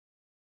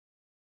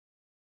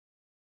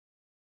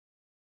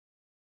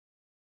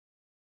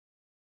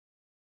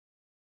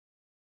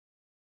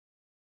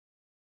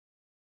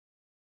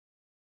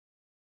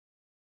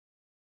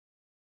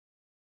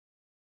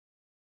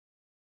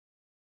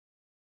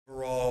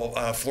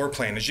Overall floor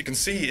plan, as you can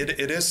see,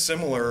 it is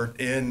similar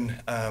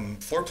in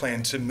floor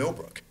plan to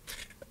Millbrook.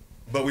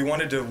 But we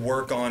wanted to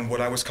work on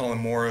what I was calling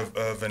more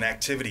of an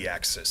activity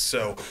axis.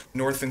 So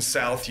north and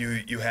south,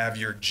 you have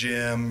your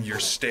gym, your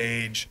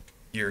stage,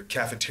 your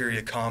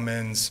cafeteria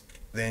commons.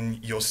 Then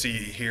you'll see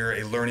here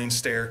a learning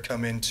stair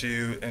come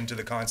into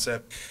the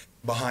concept.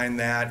 Behind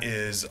that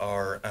is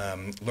our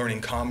learning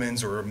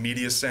commons or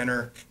media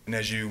center. And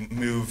as you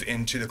move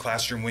into the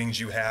classroom wings,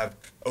 you have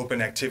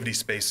open activity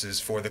spaces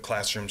for the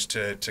classrooms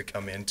to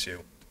come into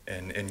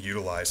and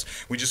utilize.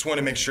 We just want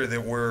to make sure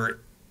that we're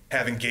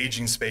have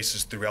engaging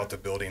spaces throughout the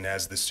building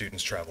as the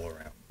students travel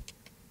around.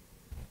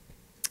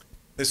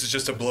 This is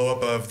just a blow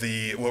up of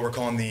what we're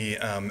calling the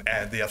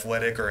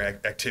athletic or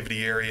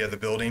activity area of the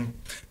building.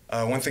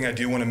 One thing I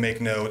do want to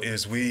make note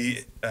is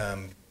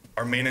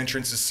our main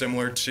entrance is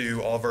similar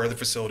to all of our other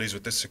facilities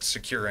with this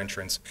secure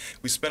entrance.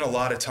 We spent a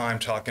lot of time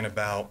talking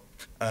about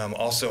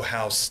also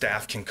how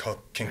staff can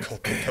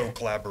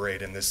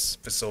co-collaborate in this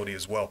facility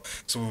as well.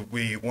 So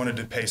we wanted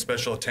to pay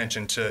special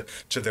attention to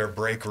their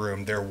break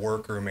room, their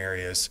workroom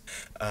areas.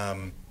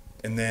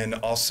 And then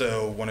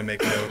also want to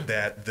make note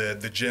that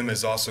the gym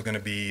is also going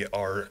to be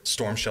our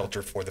storm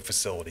shelter for the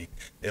facility.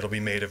 It'll be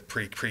made of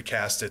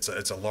precast.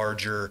 It's a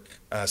larger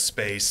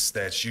space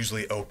that's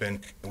usually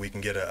open, and we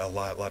can get a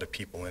lot of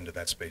people into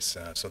that space.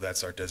 So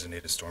that's our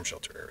designated storm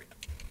shelter area.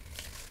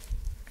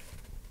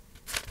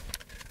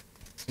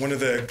 One of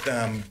the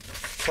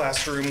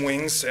classroom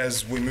wings,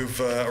 as we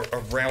move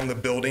around the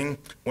building,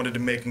 wanted to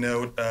make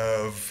note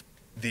of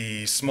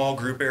the small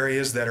group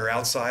areas that are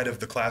outside of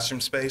the classroom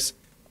space.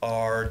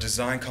 Our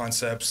design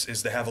concepts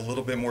is to have a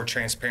little bit more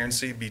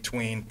transparency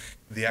between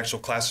the actual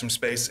classroom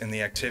space and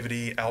the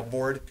activity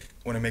outboard.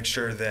 Want to make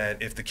sure that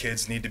if the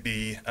kids need to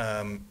be,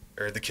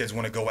 or the kids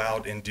want to go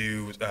out and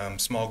do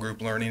small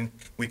group learning,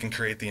 we can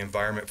create the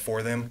environment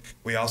for them.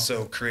 We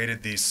also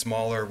created these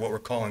smaller, what we're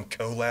calling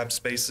co-lab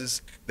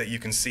spaces that you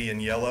can see in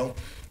yellow.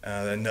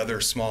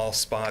 Another small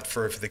spot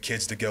for the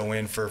kids to go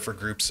in for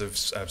groups of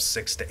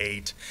 6 to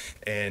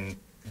 8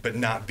 but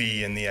not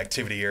be in the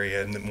activity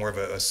area and more of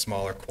a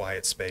smaller,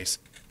 quiet space.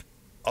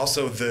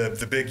 Also,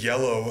 the big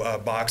yellow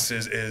box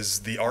is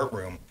the art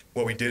room.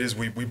 What we did is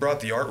we brought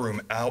the art room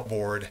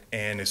outboard,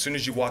 and as soon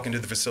as you walk into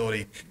the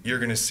facility, you're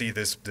going to see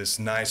this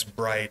nice,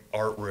 bright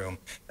art room.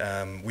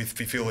 We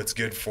feel it's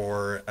good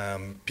for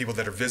people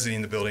that are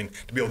visiting the building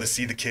to be able to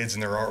see the kids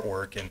and their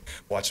artwork and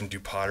watch them do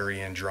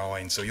pottery and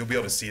drawing. So you'll be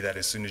able to see that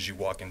as soon as you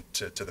walk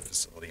into the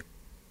facility.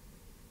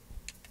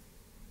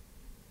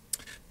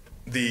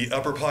 The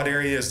upper pod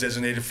area is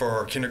designated for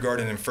our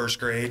kindergarten and first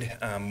grade.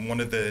 One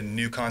of the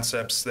new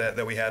concepts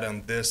that we had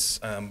on this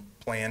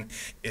plan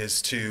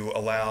is to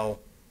allow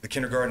the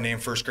kindergarten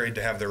and first grade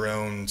to have their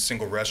own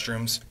single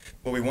restrooms.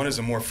 What we want is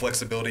a more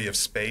flexibility of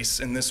space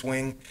in this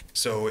wing.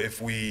 So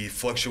if we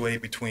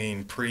fluctuate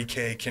between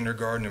pre-K,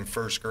 kindergarten, and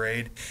first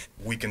grade,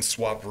 we can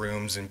swap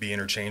rooms and be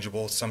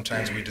interchangeable.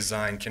 Sometimes we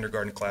design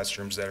kindergarten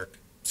classrooms that are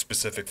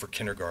specific for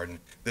kindergarten.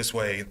 This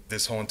way,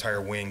 this whole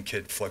entire wing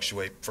could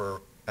fluctuate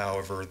for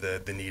however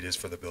the need is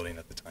for the building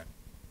at the time.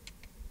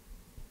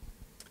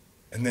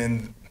 And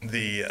then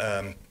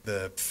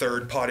the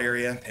third pod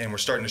area, and we're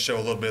starting to show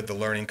a little bit of the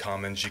learning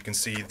commons. You can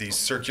see these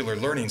circular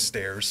learning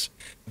stairs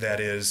that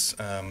is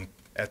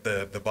at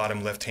the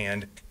bottom left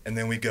hand, and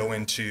then we go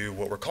into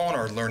what we're calling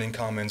our learning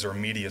commons or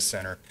media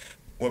center.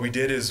 What we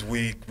did is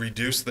we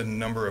reduced the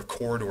number of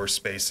corridor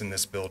space in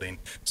this building.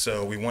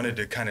 So we wanted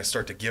to kind of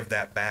start to give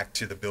that back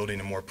to the building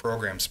and more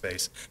program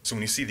space. So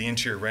when you see the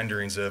interior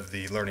renderings of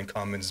the Learning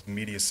Commons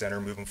Media Center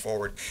moving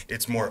forward,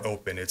 it's more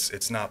open.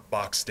 It's not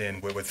boxed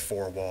in with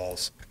 4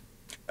 walls.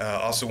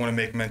 Also want to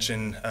make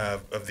mention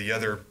of the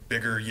other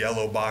bigger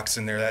yellow box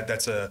in there.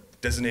 That's a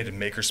designated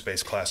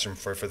makerspace classroom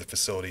for the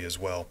facility as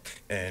well.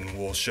 And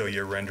we'll show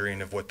you a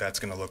rendering of what that's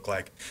going to look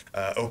like.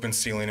 Open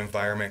ceiling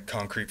environment,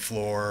 concrete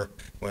floor.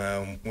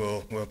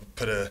 We'll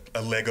put a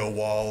Lego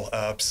wall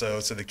up so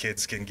the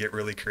kids can get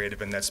really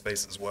creative in that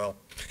space as well.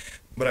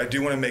 But I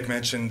do want to make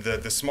mention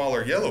that the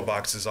smaller yellow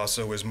boxes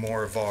also is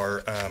more of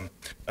our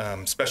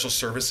special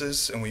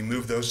services, and we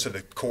moved those to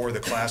the core of the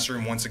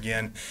classroom. Once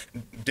again,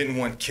 didn't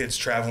want kids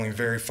traveling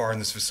very far in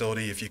this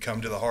facility. If you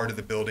come to the heart of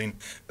the building,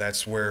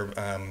 that's where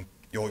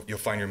you'll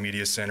find your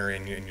media center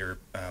and your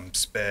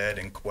SPED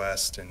and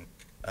Quest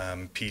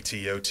and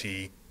PT,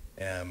 OT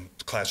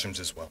classrooms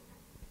as well.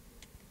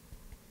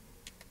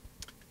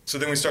 So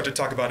then we start to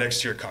talk about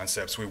exterior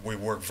concepts. We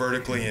work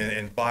vertically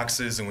in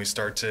boxes, and we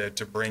start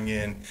to bring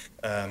in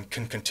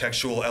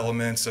contextual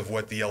elements of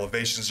what the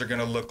elevations are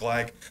going to look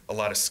like, a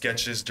lot of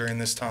sketches during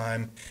this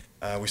time.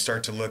 We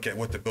start to look at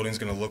what the building's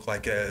going to look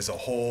like as a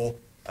whole.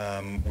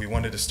 We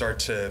wanted to start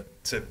to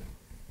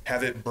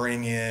have it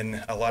bring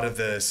in a lot of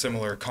the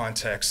similar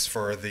contexts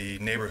for the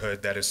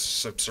neighborhood that is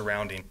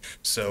surrounding.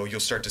 So you'll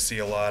start to see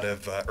a lot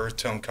of earth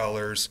tone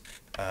colors,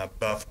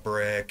 buff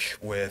brick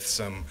with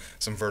some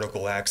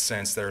vertical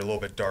accents that are a little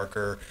bit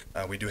darker.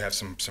 We do have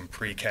some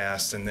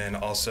precast, and then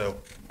also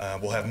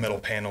we'll have metal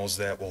panels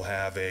that will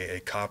have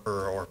a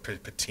copper or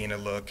patina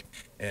look,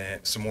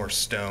 and some more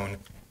stone.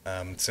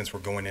 since we're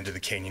going into the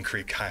Canyon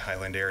Creek High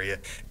Highland area,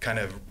 kind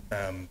of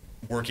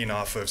working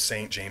off of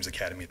St. James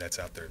Academy that's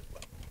out there as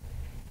well.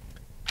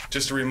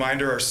 Just a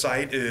reminder, our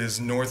site is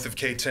north of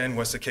K10,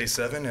 west of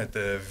K7, at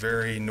the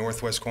very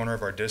northwest corner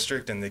of our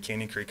district in the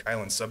Canyon Creek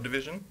Highland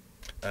subdivision,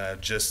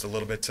 just a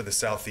little bit to the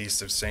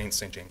southeast of St.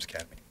 James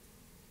Academy.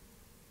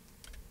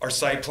 Our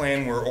site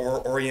plan, we're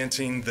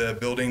orienting the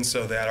building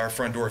so that our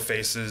front door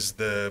faces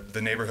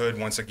the neighborhood.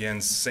 Once again,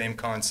 same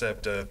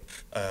concept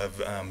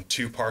of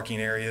two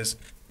parking areas.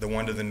 The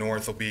one to the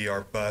north will be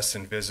our bus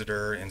and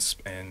visitor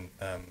and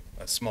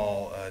a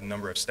small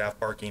number of staff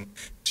parking.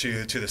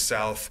 To the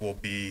south will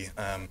be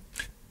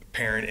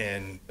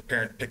parent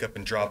pickup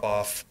and drop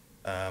off.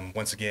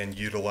 Once again,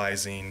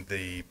 utilizing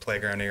the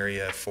playground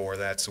area for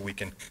that so we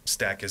can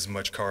stack as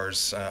much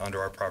cars onto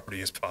our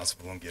property as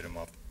possible and get them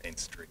off the main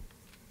street.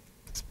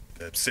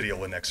 The city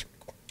will annex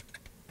requirement.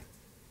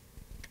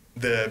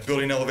 The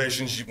building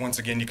elevations, once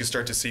again, you can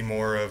start to see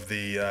more of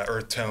the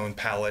earth tone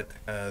palette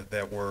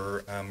that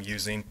we're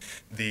using.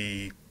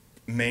 The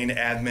main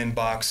admin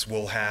box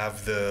will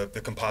have the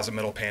composite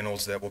metal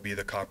panels that will be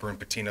the copper and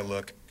patina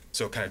look,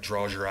 so it kind of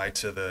draws your eye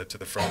to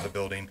the front of the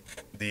building.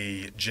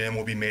 The gym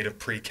will be made of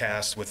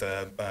precast with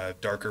a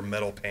darker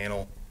metal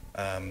panel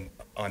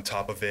on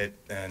top of it,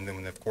 and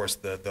then of course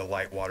the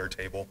light water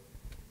table.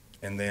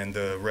 And then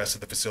the rest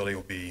of the facility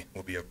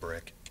will be of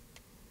brick.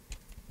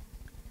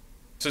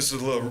 So this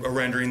is a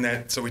rendering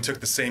that, so we took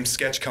the same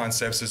sketch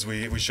concepts as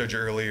we showed you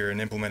earlier and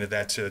implemented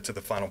that to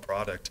the final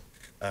product.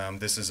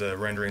 This is a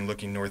rendering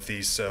looking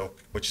northeast, so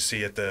what you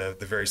see at the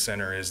very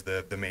center is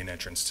the main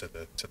entrance to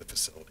the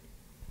facility.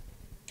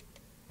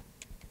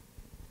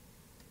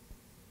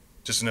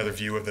 Just another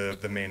view of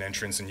the main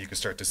entrance, and you can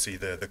start to see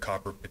the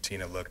copper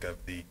patina look of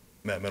the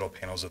metal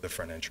panels of the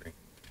front entry.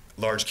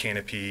 Large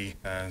canopy,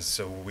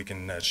 so we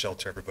can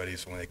shelter everybody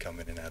so when they come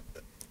in and out of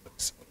the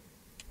facility.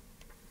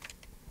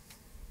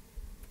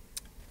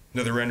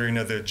 Another rendering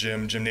of the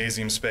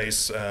gymnasium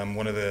space.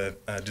 One of the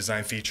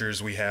design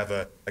features, we have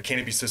a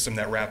canopy system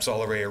that wraps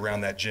all the way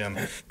around that gym,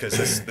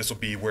 because this will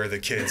be where the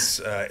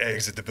kids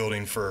exit the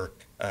building for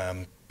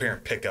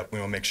parent pickup. We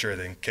want to make sure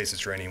that in case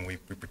it's raining, we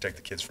protect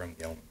the kids from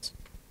the elements.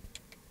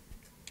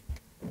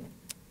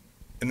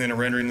 And then a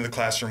rendering of the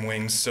classroom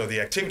wings. So the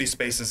activity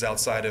spaces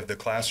outside of the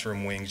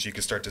classroom wings, you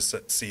can start to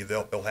see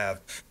they'll have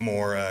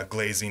more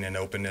glazing and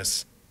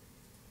openness,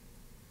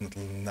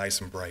 nice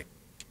and bright.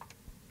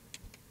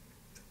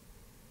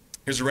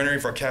 Here's a rendering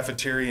for our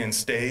cafeteria and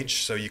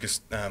stage. So you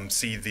can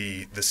see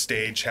the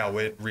stage, how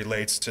it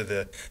relates to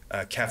the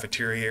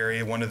cafeteria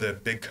area. One of the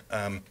big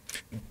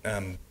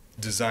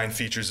design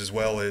features as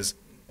well is,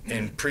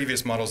 in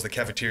previous models, the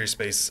cafeteria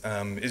space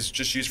is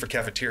just used for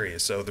cafeteria,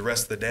 so the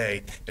rest of the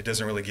day it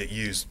doesn't really get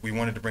used. We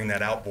wanted to bring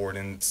that outboard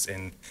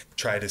and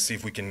try to see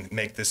if we can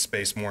make this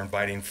space more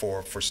inviting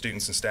for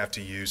students and staff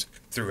to use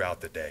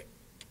throughout the day.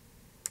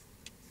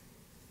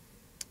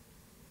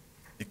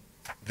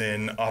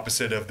 Then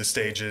opposite of the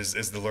stage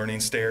is the learning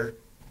stair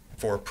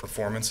for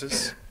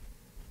performances.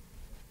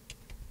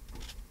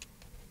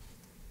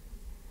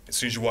 As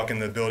soon as you walk in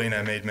the building,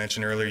 I made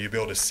mention earlier, you'll be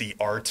able to see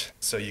art,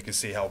 so you can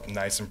see how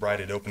nice and bright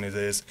and open it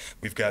is.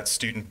 We've got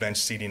student bench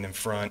seating in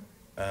front,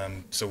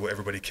 so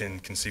everybody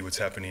can see what's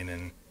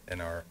happening in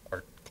our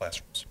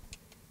classrooms.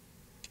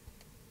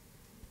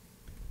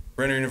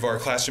 Rendering of our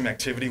classroom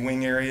activity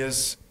wing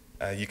areas.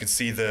 You can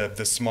see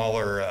the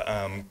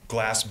smaller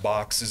glass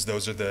boxes.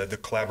 Those are the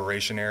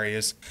collaboration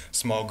areas,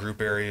 small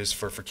group areas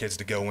for kids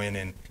to go in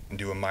and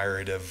do a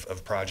myriad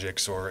of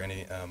projects or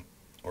any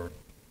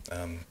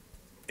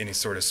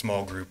sort of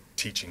small group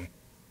teaching.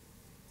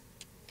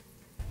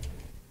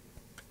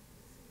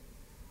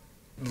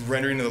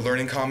 Rendering of the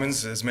Learning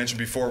Commons, as mentioned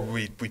before,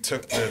 we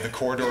took the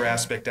corridor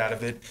aspect out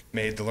of it,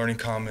 made the Learning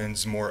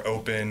Commons more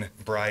open,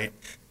 bright,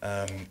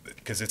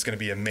 because it's going to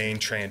be a main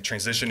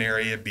transition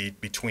area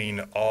between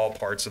all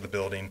parts of the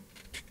building.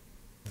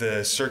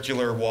 The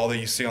circular wall that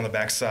you see on the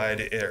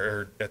backside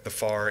or at the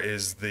far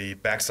is the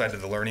backside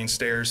of the learning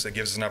stairs. That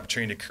gives us an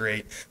opportunity to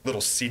create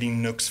little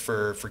seating nooks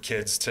for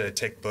kids to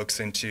take books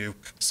into,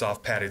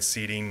 soft padded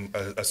seating,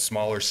 a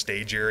smaller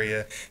stage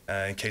area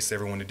in case they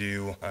ever want to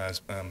do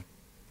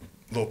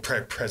little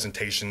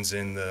presentations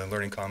in the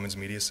Learning Commons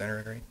Media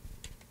Center area.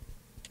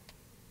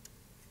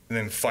 And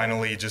then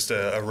finally, just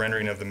a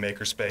rendering of the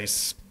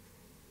makerspace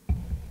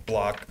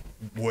block,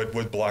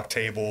 wood block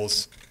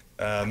tables,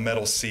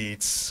 metal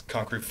seats,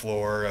 concrete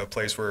floor, a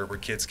place where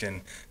kids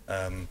can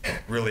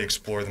really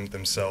explore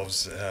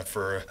themselves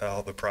for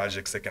all the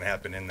projects that can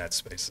happen in that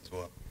space as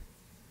well.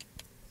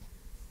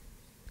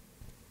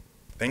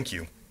 Thank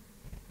you.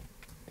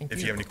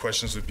 If you have any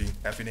questions, we'd be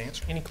happy to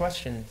answer. Any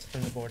questions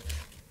from the board?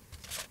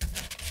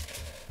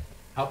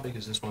 How big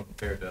is this one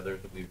compared to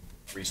others that we've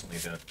recently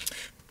done?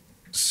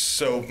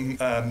 So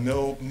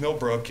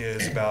Millbrook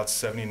is about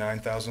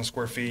 79,000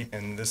 square feet,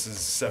 and this is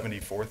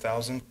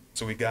 74,000.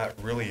 So we got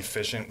really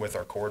efficient with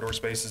our corridor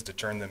spaces to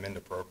turn them into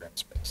program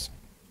space.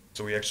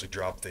 So we actually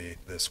dropped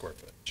the square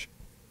footage.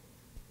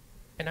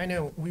 And I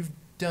know we've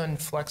done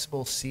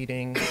flexible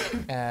seating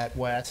at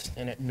West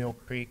and at Mill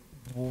Creek.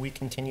 will we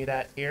continue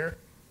that here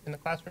in the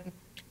classroom?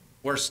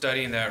 We're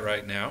studying that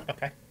right now.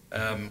 Okay.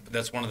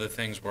 That's one of the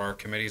things where our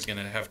committee is going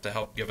to have to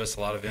help give us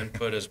a lot of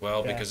input as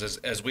well, Yeah. because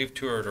as we've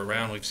toured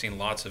around, we've seen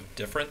lots of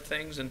different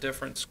things in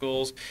different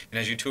schools. And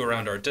as you tour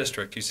around our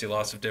district, you see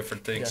lots of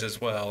different things Yeah.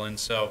 as well. And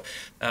so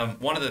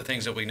one of the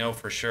things that we know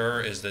for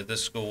sure is that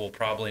this school will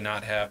probably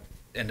not have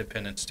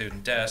independent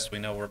student desks. We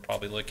know we're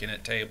probably looking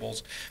at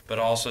tables, but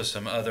also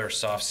some other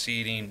soft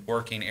seating,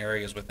 working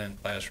areas within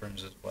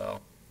classrooms as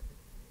well.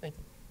 Thank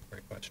you.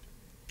 Great question.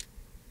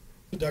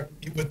 Doc,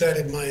 with that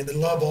in mind, I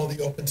love all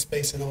the open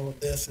space and all of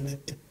this, and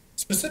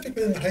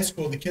specifically in the high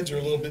school, the kids are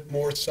a little bit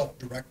more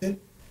self-directed.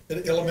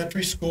 At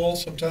elementary school,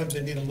 sometimes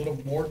they need a little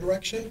more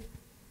direction.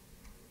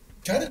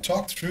 Kind of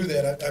talk through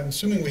that. I'm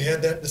assuming we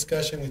had that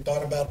discussion, we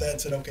thought about that, and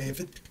said, okay, if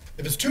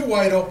it's too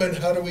wide open,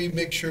 how do we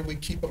make sure we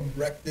keep them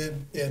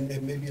directed and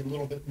maybe a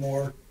little bit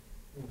more, I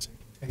wouldn't say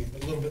contained,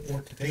 but a little bit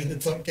more contained in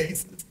some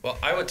cases? Well,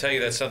 I would tell you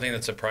that's something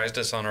that surprised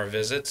us on our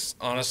visits,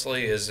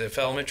 honestly, is if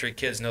elementary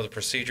kids know the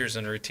procedures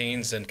and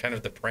routines and kind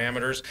of the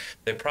parameters,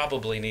 they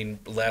probably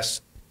need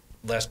less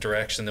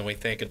direction than we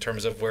think in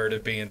terms of where to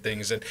be and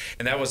things. And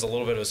that was a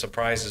little bit of a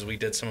surprise as we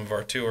did some of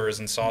our tours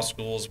and saw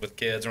schools with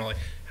kids. And we're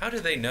like, how do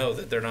they know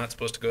that they're not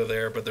supposed to go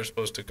there, but they're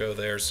supposed to go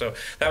there? So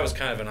that was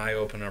kind of an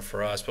eye-opener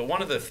for us. But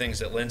one of the things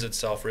that lends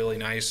itself really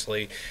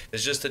nicely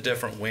is just the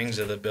different wings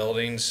of the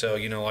building. So,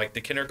 like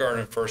the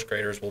kindergarten and first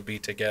graders will be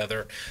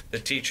together. The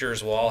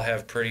teachers will all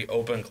have pretty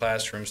open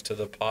classrooms to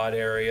the pod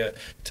area,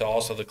 to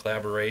also the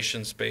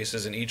collaboration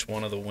spaces in each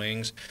one of the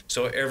wings.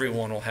 So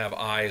everyone will have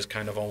eyes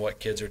kind of on what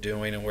kids are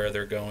doing and where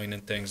they're going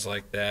and things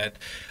like that.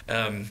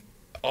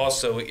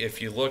 Also,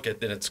 if you look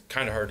at, then it's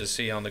kind of hard to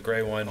see on the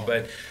gray one,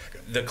 but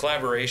the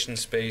collaboration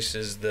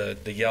spaces, the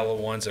yellow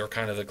ones are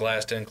kind of the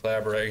glassed-in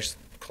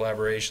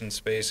collaboration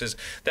spaces.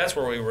 That's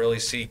where we really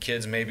see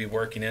kids maybe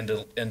working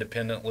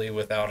independently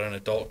without an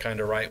adult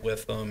kind of right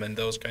with them and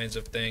those kinds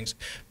of things.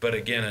 But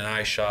again, an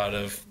eye shot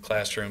of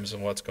classrooms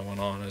and what's going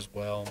on as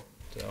well.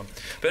 So,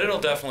 but it'll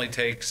definitely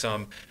take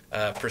some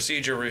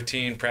procedure,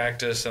 routine,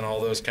 practice, and all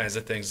those kinds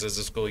of things as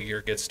the school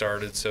year gets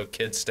started, so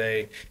kids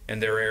stay in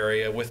their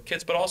area with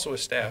kids, but also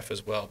with staff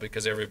as well,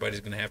 because everybody's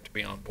going to have to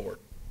be on board.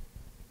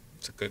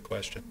 It's a good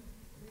question.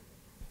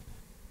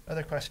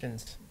 Other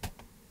questions?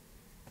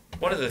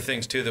 One of the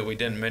things, too, that we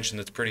didn't mention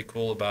that's pretty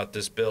cool about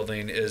this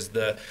building is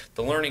the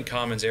Learning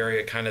Commons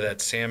area, kind of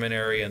that salmon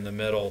area in the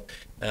middle.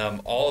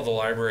 All of the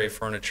library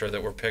furniture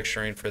that we're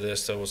picturing for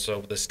this, so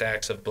the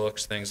stacks of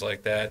books, things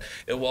like that,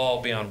 it will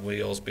all be on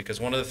wheels, because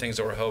one of the things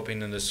that we're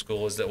hoping in this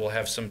school is that we'll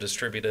have some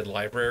distributed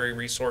library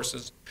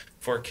resources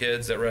for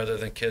kids, that rather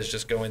than kids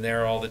just going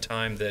there all the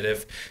time, that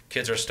if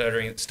kids are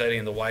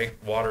studying the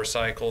water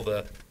cycle,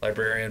 the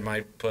librarian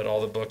might put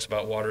all the books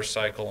about water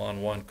cycle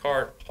on one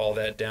cart, haul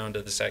that down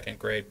to the second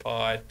grade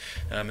pod,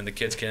 and the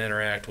kids can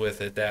interact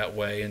with it that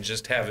way and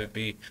just have it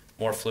be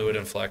more fluid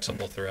and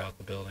flexible throughout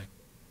the building.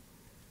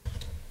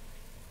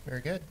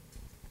 Very good.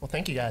 Well,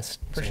 thank you guys.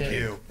 Appreciate Thank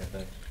it. you.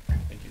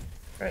 Thank you.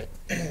 All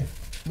right.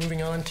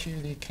 Moving on to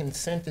the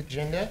consent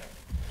agenda.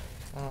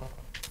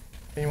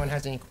 If anyone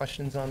has any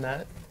questions on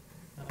that,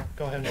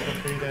 go ahead and feel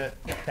free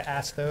to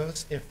ask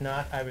those. If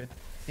not, I would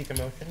seek a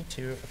motion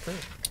to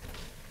approve.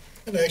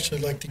 I'd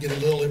actually like to get a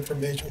little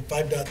information on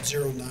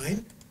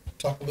 5.09,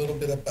 talk a little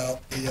bit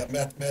about the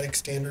mathematics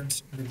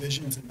standards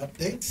revisions and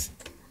updates.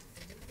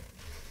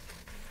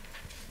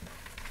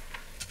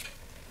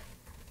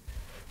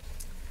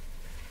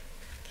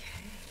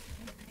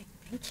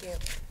 Thank you.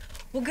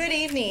 Well, good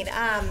evening.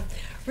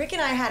 Rick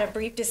and I had a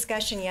brief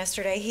discussion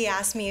yesterday. He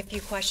asked me a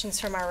few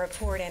questions from our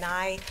report, and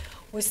I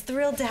was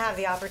thrilled to have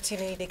the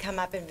opportunity to come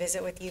up and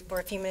visit with you for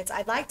a few minutes.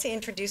 I'd like to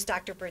introduce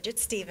Dr. Bridget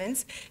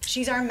Stevens.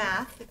 She's our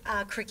math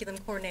curriculum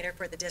coordinator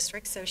for the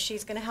district, so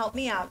she's going to help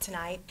me out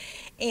tonight.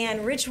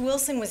 And Rich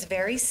Wilson was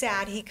very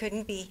sad he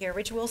couldn't be here.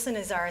 Rich Wilson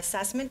is our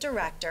assessment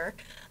director.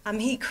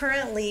 He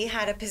currently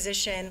had a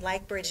position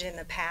like Bridget in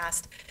the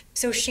past.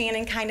 So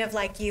Shannon, kind of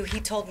like you, he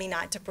told me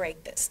not to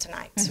break this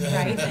tonight,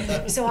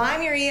 right? So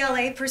I'm your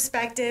ELA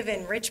perspective,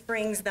 and Rich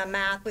brings the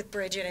math with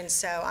Bridget, and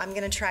so I'm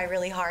going to try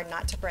really hard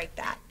not to break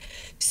that.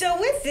 So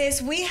with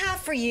this, we have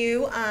for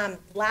you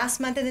last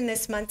month and then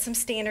this month some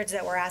standards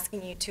that we're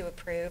asking you to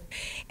approve.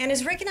 And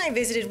as Rick and I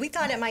visited, we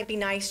thought it might be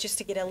nice just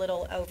to get a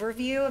little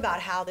overview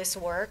about how this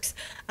works.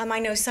 I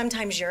know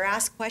sometimes you're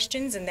asked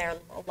questions, and there are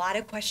a lot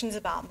of questions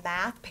about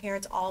math.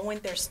 Parents all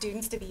want their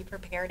students to be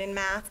prepared in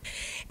math.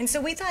 And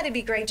so we thought it'd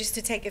be great just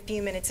to take a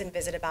few minutes and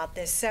visit about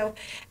this. So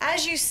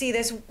as you see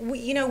this,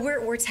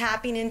 we're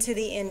tapping into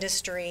the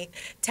industry,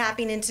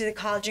 tapping into the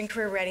college and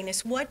career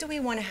readiness. What do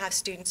we want to have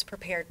students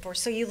prepared for?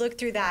 So you look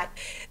through that,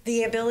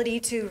 the ability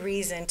to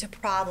reason, to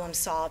problem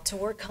solve, to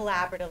work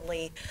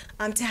collaboratively,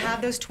 to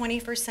have those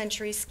 21st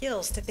century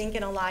skills, to think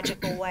in a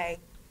logical way.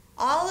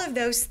 All of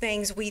those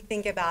things we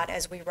think about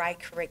as we write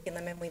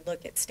curriculum and we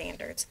look at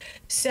standards.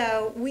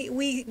 So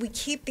we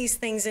keep these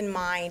things in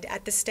mind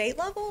at the state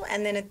level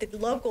and then at the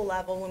local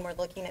level when we're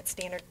looking at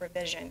standard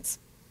revisions.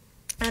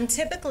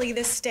 Typically,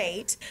 the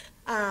state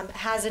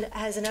has an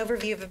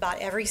overview of about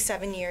every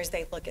 7 years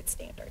they look at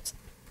standards.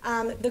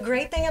 The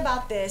great thing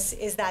about this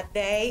is that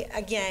they,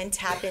 again,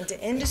 tap into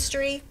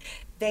industry.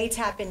 They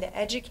tap into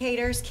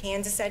educators,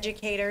 Kansas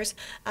educators.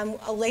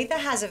 Olathe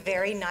has a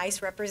very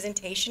nice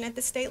representation at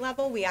the state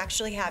level. We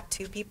actually have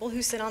 2 people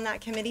who sit on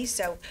that committee.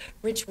 So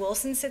Rich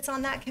Wilson sits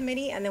on that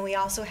committee, and then we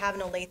also have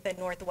an Olathe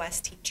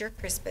Northwest teacher,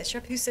 Chris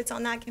Bishop, who sits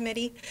on that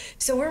committee.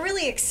 So we're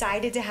really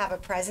excited to have a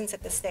presence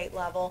at the state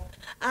level.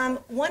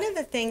 One of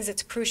the things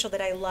that's crucial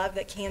that I love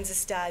that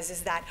Kansas does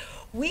is that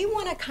we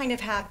want to kind of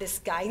have this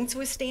guidance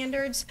with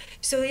standards.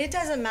 So it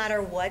doesn't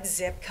matter what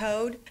zip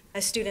code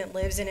a student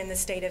lives in the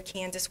state of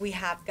Kansas, we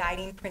have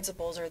guiding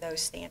principles or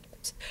those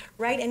standards,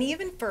 right? And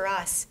even for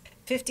us,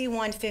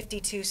 51,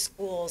 52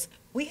 schools,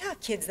 we have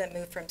kids that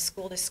move from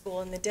school to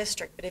school in the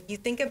district. But if you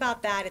think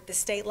about that at the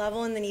state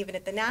level and then even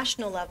at the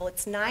national level,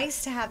 it's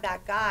nice to have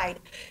that guide.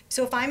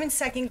 So if I'm in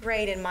 2nd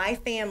grade and my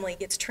family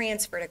gets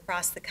transferred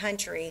across the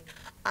country,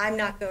 I'm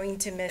not going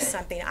to miss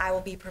something. I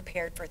will be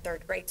prepared for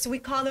 3rd grade. So we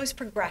call those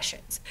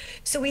progressions.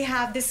 So we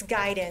have this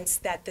guidance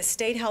that the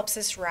state helps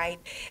us write,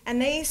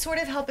 and they sort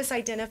of help us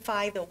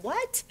identify the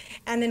what,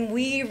 and then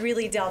we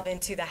really delve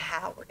into the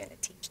how we're going to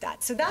teach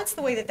that. So that's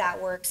the way that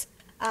that works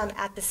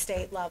at the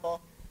state level.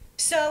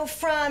 So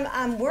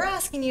we're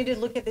asking you to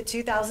look at the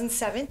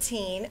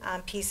 2017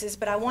 pieces,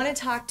 but I want to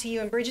talk to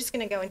you, and Bridget's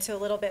going to go into a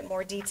little bit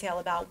more detail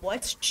about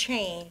what's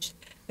changed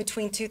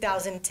between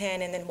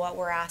 2010 and then what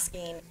we're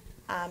asking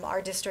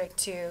our district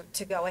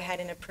to go ahead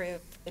and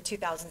approve the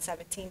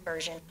 2017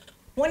 version.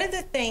 One of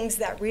the things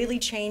that really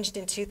changed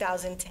in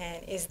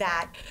 2010 is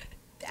that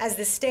as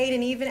the state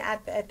and even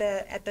at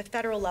the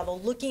federal level,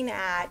 looking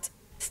at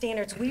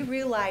standards, we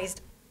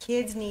realized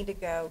kids need to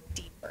go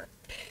deeper.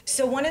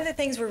 So one of the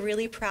things we're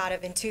really proud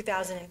of in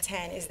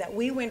 2010 is that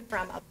we went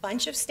from a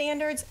bunch of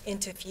standards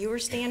into fewer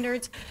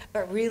standards,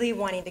 but really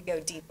wanting to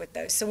go deep with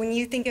those. So when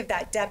you think of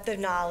that depth of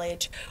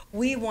knowledge,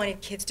 we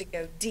wanted kids to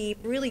go deep,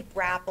 really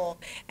grapple,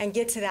 and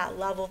get to that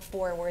level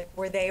 4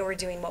 where they were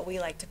doing what we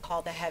like to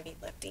call the heavy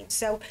lifting.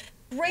 So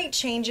great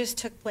changes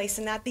took place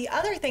in that. The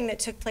other thing that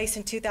took place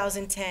in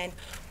 2010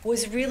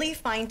 was really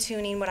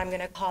fine-tuning what I'm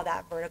going to call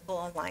that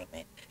vertical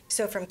alignment.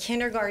 So from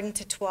kindergarten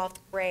to 12th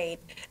grade,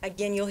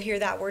 again, you'll hear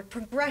that word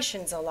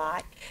progressions a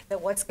lot,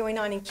 that what's going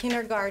on in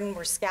kindergarten,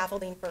 we're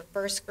scaffolding for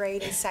 1st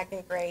grade and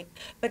 2nd grade,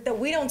 but that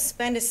we don't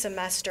spend a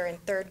semester in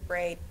 3rd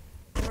grade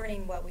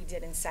learning what we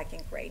did in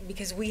 2nd grade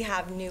because we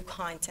have new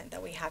content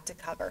that we have to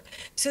cover.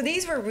 So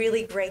these were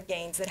really great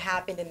gains that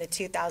happened in the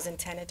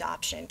 2010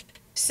 adoption.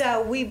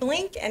 So we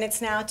blink and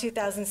it's now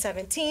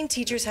 2017.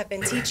 Teachers have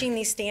been teaching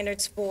these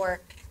standards for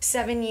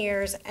 7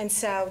 years. And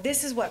so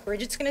this is what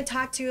Bridget's going to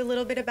talk to you a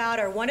little bit about,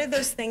 are one of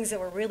those things that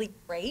were really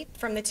great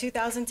from the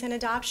 2010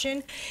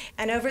 adoption.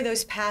 And over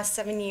those past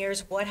 7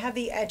 years, what have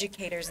the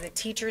educators, the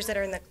teachers that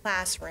are in the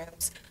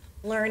classrooms,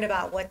 learned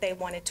about what they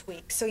want to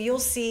tweak? So you'll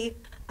see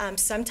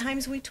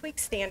sometimes we tweak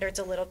standards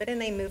a little bit and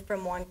they move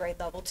from one grade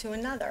level to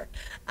another.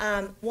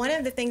 One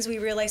of the things we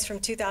realized from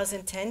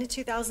 2010 to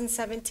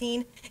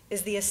 2017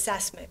 is the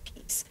assessment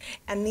piece.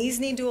 And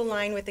these need to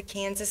align with the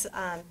Kansas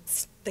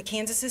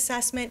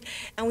assessment,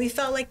 and we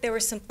felt like there were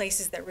some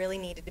places that really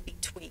needed to be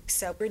tweaked.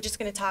 So Bridget's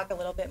going to talk a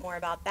little bit more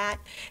about that.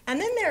 And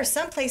then there are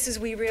some places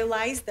we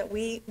realized that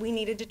we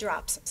needed to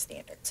drop some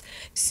standards.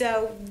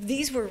 So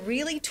these were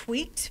really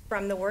tweaked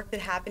from the work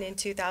that happened in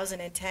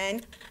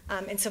 2010.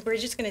 And so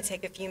Bridget's going to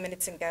take a few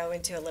minutes and go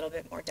into a little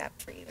bit more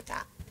depth for you with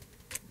that.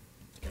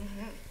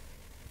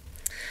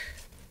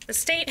 The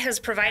state has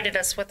provided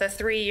us with a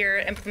 3-year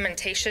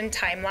implementation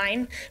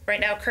timeline. Right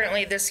now,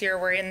 currently this year,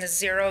 we're in the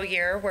 0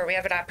 year where we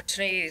have an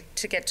opportunity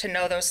to get to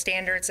know those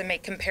standards and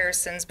make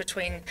comparisons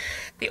between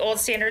the old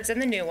standards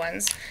and the new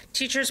ones.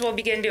 Teachers will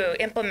begin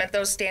to implement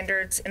those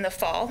standards in the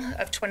fall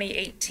of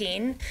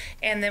 2018,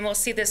 and then we'll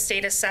see the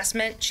state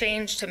assessment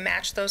change to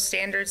match those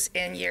standards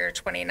in year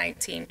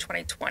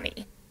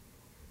 2019-2020.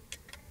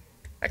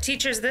 Our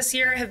teachers this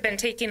year have been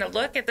taking a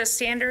look at the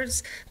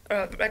standards,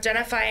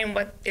 identifying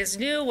what is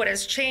new, what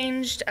has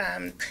changed.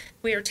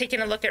 We are taking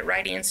a look at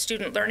writing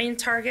student learning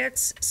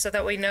targets so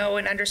that we know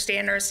and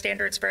understand our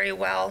standards very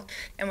well,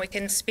 and we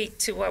can speak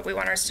to what we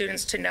want our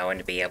students to know and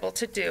to be able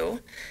to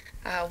do.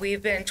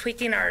 We've been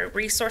tweaking our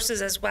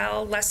resources as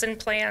well, lesson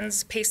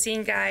plans,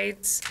 pacing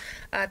guides,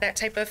 that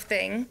type of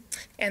thing.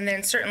 And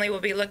then certainly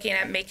we'll be looking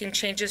at making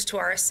changes to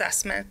our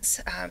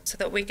assessments so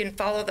that we can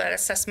follow that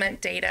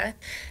assessment data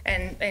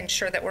and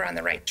ensure that we're on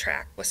the right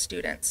track with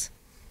students.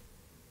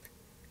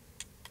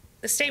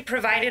 The state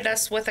provided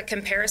us with a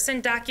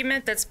comparison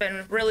document that's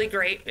been really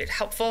great,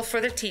 helpful for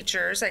the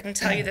teachers. I can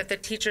tell you that the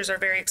teachers are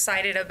very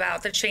excited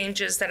about the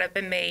changes that have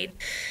been made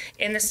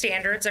in the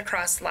standards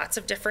across lots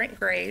of different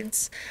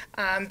grades.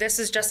 This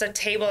is just a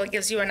table that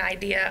gives you an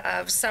idea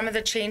of some of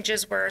the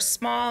changes were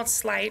small,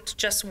 slight,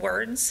 just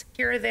words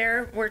here or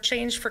there were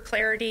changed for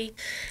clarity.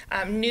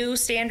 New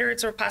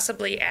standards were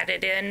possibly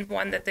added in,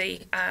 one that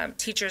the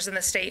teachers in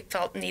the state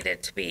felt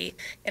needed to be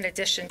in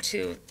addition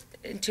to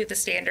the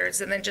standards,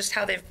 and then just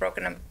how they've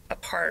broken them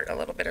apart a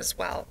little bit as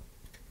well.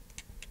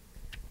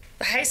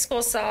 The high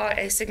school saw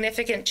a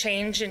significant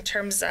change in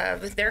terms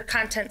of their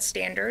content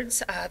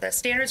standards. The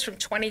standards from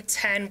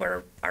 2010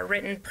 are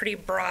written pretty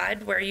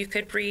broad, where you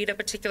could read a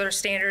particular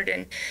standard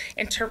and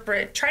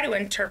try to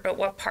interpret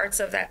what parts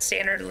of that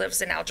standard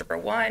lives in Algebra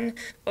 1,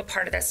 what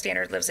part of that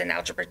standard lives in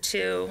Algebra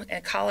 2,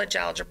 and college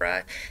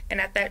algebra. And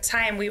at that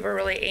time, we were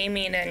really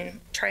aiming and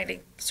trying to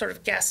sort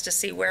of guess to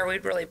see where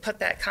we'd really put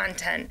that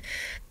content.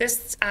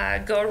 This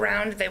go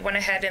around, they went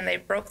ahead and they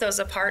broke those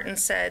apart and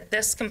said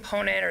this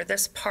component or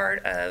this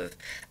part of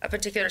a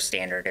particular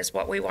standard is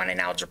what we want in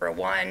Algebra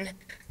 1,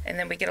 and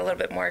then we get a little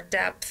bit more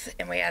depth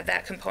and we add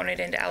that component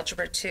into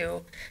Algebra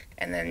 2,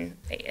 and then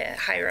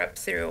higher up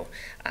through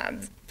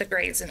the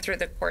grades and through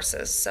the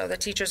courses. So the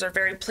teachers are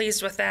very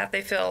pleased with that.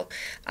 They feel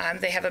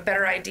they have a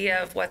better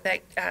idea of what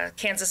that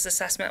Kansas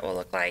assessment will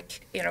look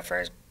like,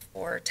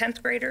 for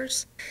 10th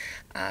graders,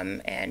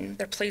 and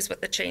they're pleased with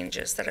the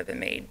changes that have been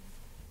made.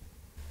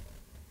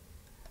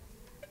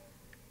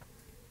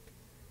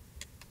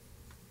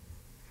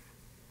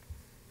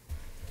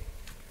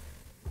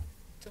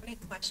 Do you have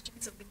any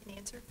questions that we can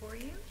answer for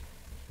you?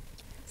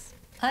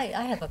 I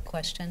have a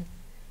question.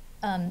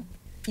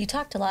 You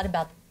talked a lot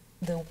about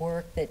the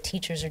work that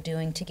teachers are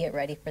doing to get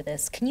ready for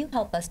this. Can you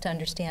help us to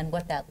understand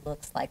what that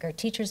looks like? Are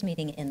teachers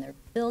meeting in their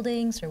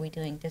buildings? Are we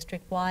doing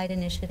district-wide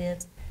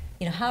initiatives?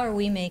 How are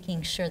we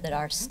making sure that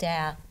our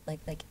staff,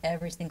 like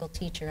every single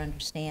teacher,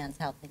 understands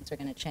how things are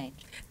going to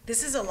change?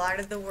 This is a lot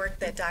of the work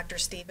that Dr.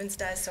 Stevens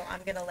does, so I'm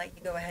going to let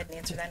you go ahead and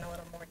answer that in a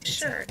little more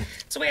detail. Sure.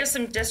 So we have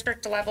some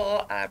district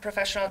level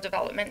professional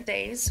development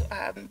days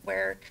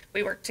where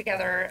we work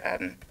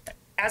together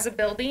as a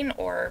building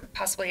or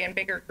possibly in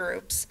bigger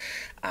groups.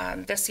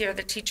 This year,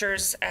 the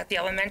teachers at the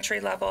elementary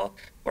level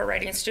were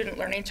writing student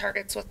learning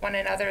targets with one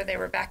another. They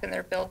were back in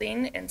their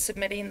building and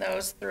submitting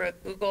those through a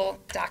Google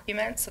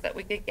document so that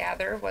we could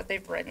gather what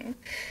they've written,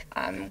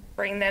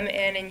 bring them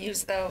in and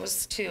use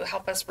those to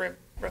help us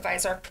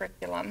revise our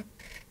curriculum.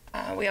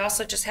 We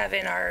also just have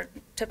in our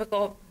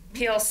typical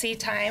PLC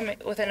time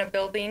within a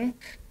building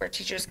where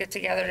teachers get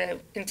together to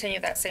continue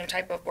that same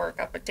type of work,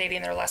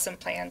 updating their lesson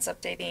plans,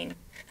 updating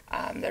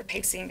their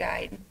pacing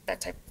guide,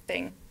 that type of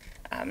thing.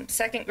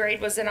 Second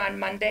grade was in on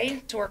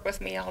Monday to work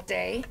with me all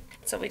day,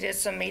 so we did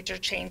some major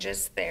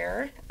changes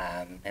there.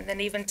 And then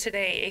even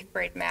today, 8th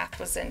grade math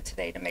was in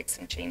today to make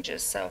some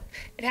changes. So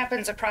it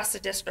happens across the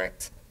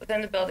district, within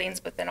the buildings,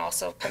 but then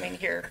also coming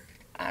here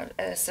at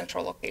a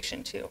central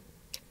location too.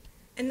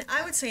 And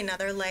I would say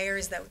another layer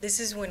is that this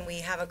is when we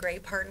have a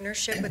great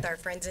partnership with our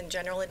friends in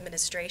general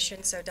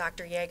administration, so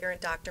Dr. Yeager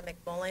and Dr.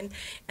 McMullen,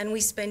 and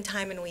we spend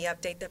time and we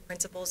update the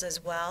principals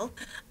as well,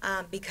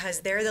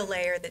 because they're the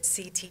layer that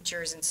see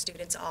teachers and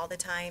students all the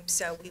time,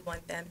 so we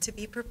want them to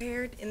be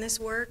prepared in this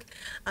work.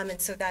 And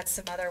so that's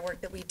some other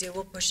work that we do.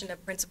 We'll push into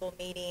principal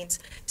meetings,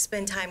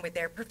 spend time with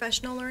their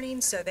professional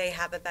learning so they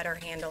have a better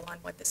handle on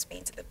what this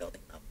means at the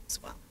building level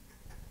as well.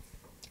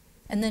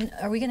 And then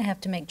are we going to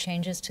have to make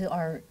changes to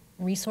our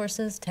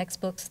resources,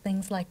 textbooks,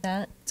 things like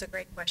that? It's a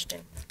great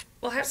question.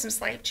 We'll have some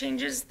slight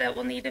changes that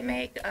we'll need to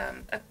make.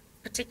 A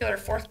particular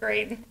 4th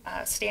grade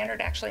standard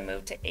actually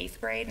moved to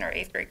 8th grade, and our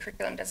 8th grade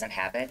curriculum doesn't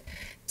have it.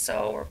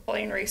 So we're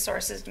pulling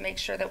resources to make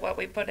sure that what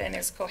we put in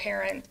is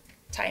coherent,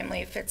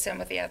 timely, fits in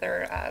with the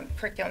other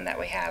curriculum that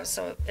we have,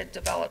 so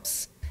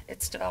it's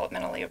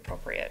developmentally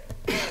appropriate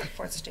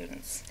for the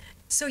students.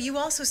 So you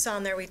also saw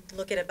in there, we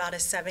look at about a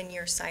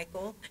 7-year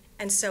cycle.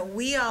 And so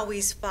we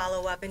always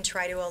follow up and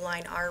try to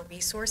align our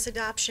resource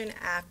adoption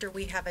after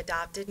we have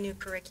adopted new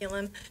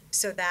curriculum.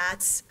 So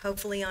that's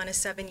hopefully on a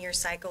 7-year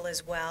cycle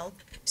as well.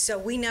 So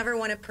we never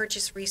want to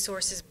purchase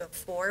resources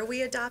before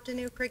we adopt a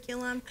new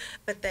curriculum,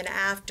 but then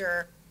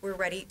after we're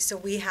ready, so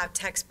we have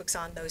textbooks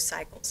on those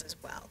cycles as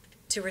well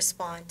to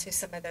respond to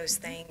some of those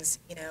things,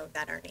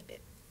 that are needed.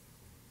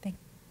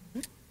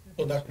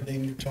 Well, Dr.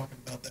 Dean, you're talking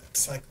about that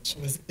cycle. So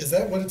is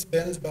that what it's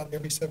been? Is about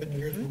every 7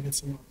 years we'll get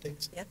some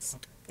updates? Yes.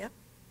 Okay. Yep.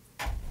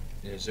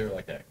 Is there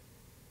like a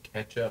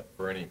catch-up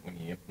for when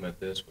you implement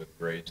this with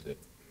grades that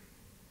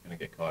are going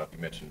to get caught up? You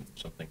mentioned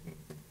something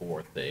from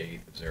 4th to 8th.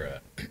 Is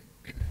there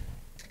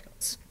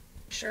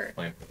Sure. a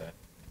plan for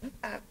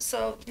that?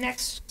 So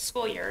next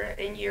school year,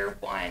 in year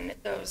 1,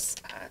 those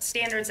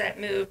standards that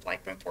moved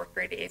like from 4th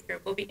grade to 8th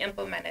grade will be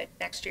implemented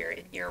next year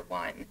in year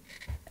 1.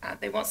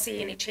 They won't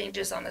see any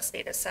changes on the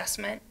state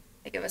assessment.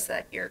 They give us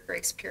that year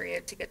grace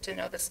period to get to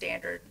know the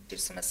standard, do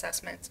some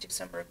assessments, do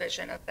some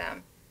revision of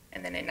them.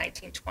 And then in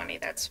 1920,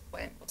 that's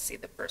when we'll see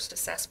the first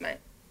assessment,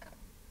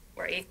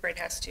 where 8th grade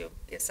has to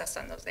be assessed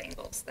on those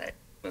angles that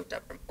moved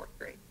up from 4th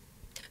grade.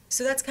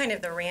 So that's kind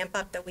of the ramp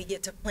up that we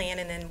get to plan,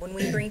 and then when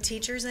we bring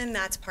teachers in,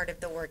 that's part of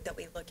the work that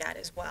we look at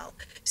as well.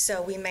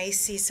 So we may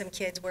see some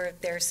kids where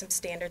there's some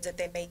standards that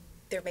there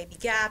may be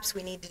gaps.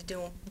 We need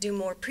to do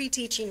more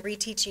pre-teaching,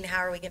 reteaching. How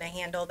are we going to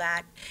handle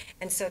that?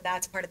 And so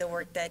that's part of the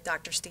work that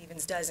Dr.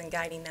 Stevens does in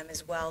guiding them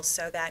as well,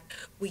 so that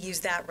we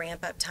use that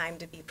ramp up time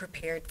to be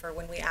prepared for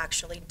when we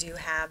actually do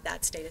have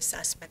that state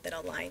assessment that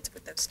aligns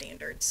with those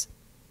standards.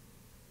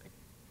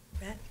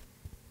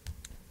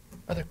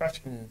 Other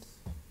questions?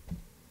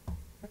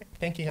 Okay.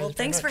 Thank you guys Well, very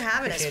thanks for much.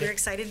 having us. Appreciate We're it.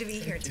 excited to be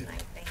here Thank you.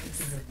 tonight. Thank you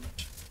Thanks. very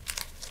much.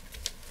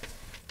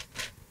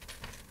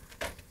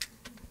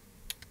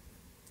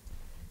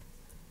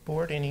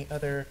 Board, any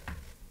other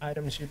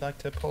items you'd like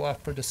to pull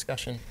off for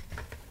discussion?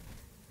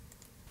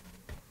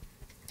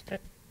 Okay.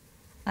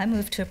 I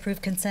move to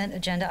approve consent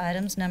agenda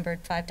items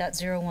numbered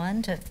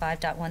 5.01 to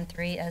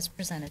 5.13 as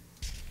presented.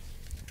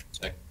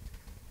 Second.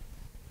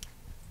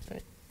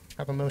 Right.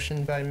 Have a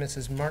motion by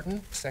Mrs.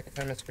 Martin, second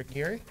by Mr.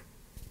 Geary.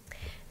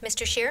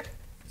 Mr. Shear,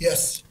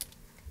 Yes.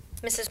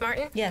 Mrs.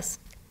 Martin, Yes.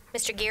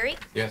 Mr. Geary,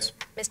 Yes.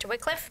 Mr.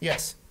 Wycliffe.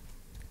 Yes.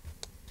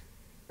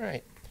 All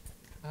right.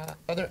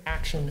 Other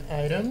action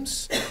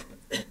items.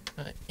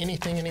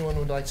 Anything anyone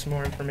would like some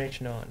more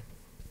information on?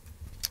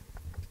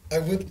 I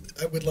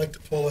would like to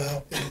pull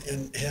out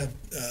and have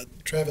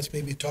Travis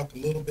maybe talk a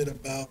little bit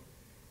about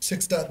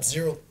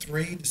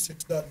 6.03 to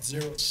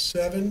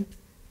 6.07.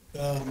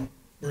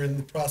 We're in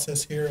the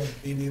process here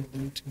of being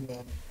able to,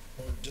 or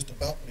just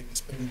about maybe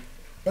spend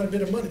quite a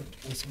bit of money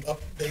on some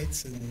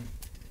updates and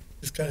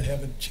just kind of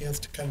have a chance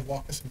to kind of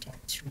walk us and talk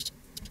us through some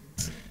of these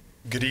things.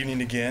 Good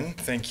evening again.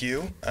 Thank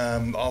you.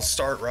 I'll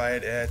start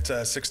right at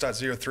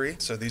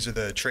 6.03. So these are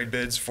the trade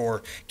bids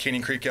for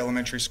Canyon Creek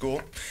Elementary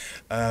School.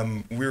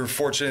 We were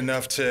fortunate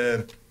enough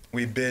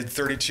we bid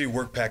 32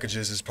 work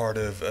packages as part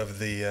of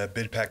the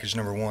bid package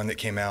number 1 that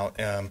came out,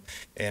 and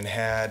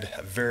had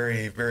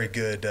very, very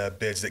good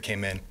bids that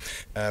came in.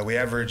 We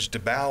averaged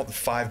about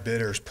 5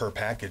 bidders per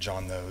package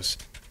on those.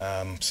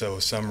 So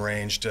some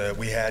ranged,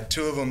 we had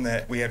 2 of them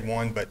that we had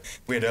 1, but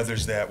we had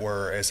others that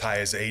were as high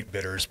as 8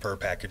 bidders per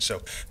package.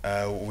 So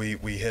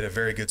we hit a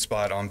very good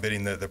spot on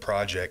bidding the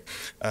project.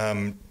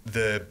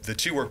 The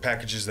 2 work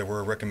packages that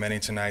we're recommending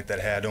tonight that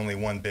had only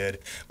 1 bid,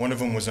 one of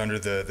them was under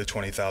the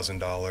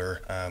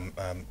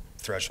 $20,000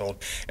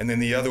 threshold, and then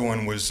the other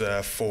one was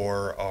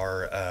for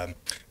our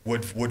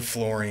wood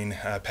flooring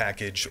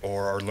package,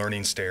 or our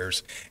learning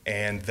stairs,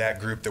 and that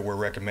group that we're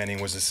recommending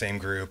was the same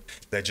group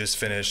that just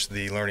finished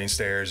the learning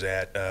stairs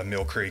at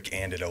Mill Creek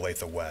and at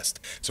Olathe West.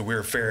 So we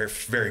were very,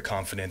 very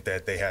confident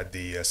that they had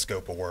the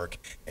scope of work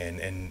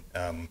and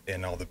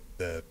all the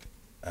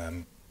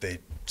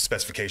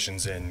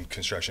specifications and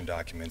construction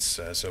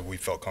documents, so we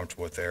felt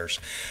comfortable with theirs.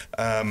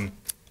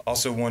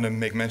 Also want to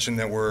make mention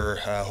that we're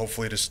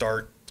hopefully to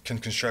start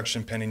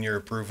construction pending your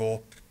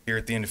approval here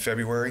at the end of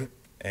February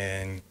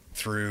and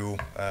through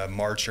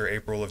March or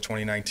April of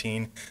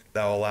 2019.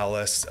 That will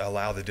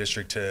allow the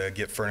district to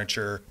get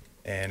furniture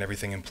and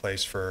everything in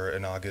place for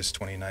an August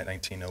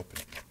 2019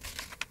 opening.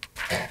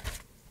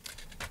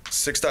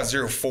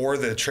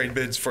 6.04, the trade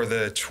bids for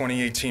the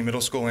 2018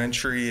 middle school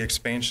entry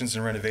expansions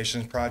and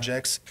renovations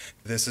projects.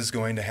 This is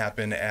going to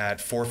happen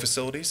at 4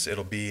 facilities.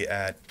 It'll be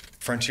at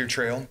Frontier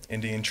Trail,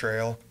 Indian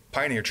Trail,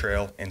 Pioneer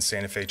Trail, and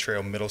Santa Fe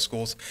Trail middle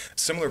schools.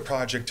 Similar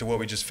project to what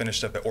we just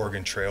finished up at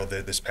Oregon Trail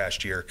this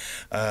past year.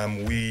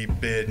 We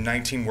bid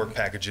 19 work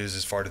packages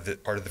as part of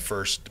the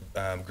first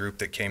group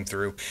that came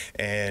through,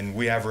 and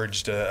we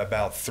averaged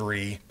about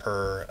 3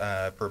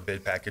 per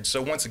bid package.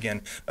 So once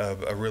again,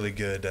 a really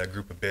good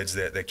group of bids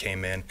that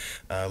came in.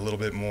 A little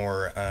bit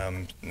more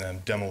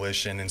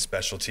demolition and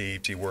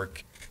specialty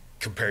work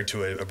compared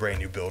to a brand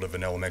new build of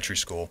an elementary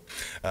school.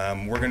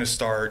 We're going to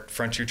start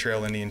Frontier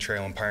Trail, Indian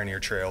Trail, and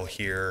Pioneer Trail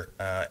here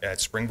at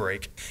spring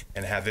break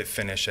and have it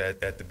finish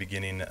at the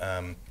beginning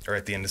or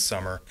at the end of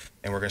summer.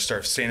 And we're going to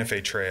start Santa Fe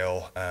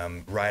Trail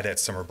right at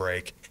summer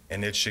break,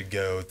 and it should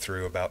go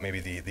through about maybe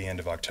the end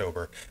of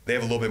October. They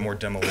have a little bit more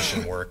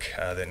demolition work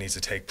that needs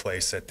to take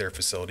place at their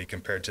facility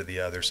compared to the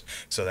others.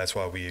 So that's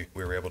why we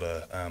were able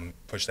to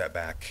push that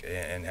back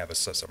and have a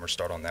summer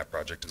start on that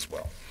project as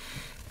well.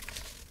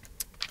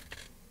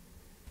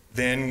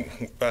 Then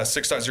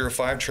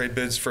 6.05, trade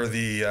bids for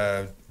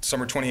the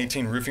summer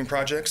 2018 roofing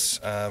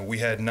projects. We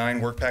had 9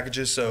 work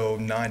packages, so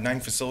nine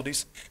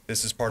facilities.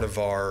 This is part of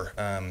our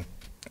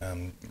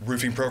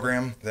roofing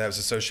program that was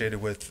associated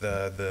with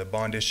the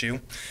bond issue.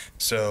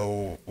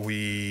 So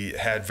we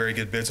had very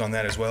good bids on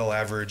that as well,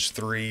 average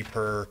 3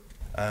 per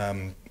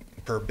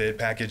bid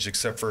package,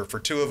 except for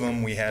 2 of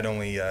them, we had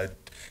only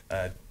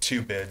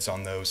 2 bids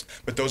on those,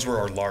 but those were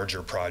our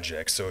larger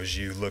projects. So as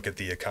you look at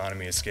the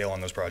economy of scale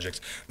on those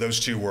projects, those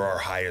 2 were our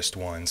highest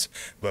ones.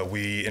 But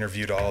we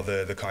interviewed all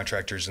the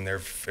contractors, and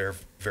they're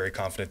very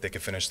confident they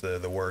could finish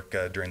the work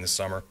during the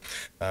summer.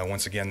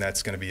 Once again,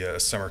 that's going to be a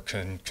summer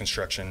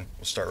construction.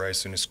 We'll start right as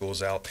soon as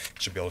school's out.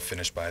 Should be able to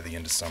finish by the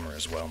end of summer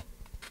as well.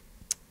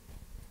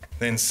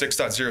 Then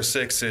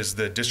 6.06 is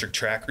the district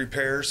track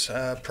repairs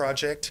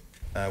project.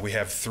 We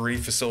have 3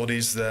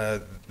 facilities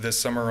this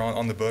summer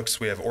on the books.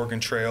 We have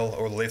Oregon Trail,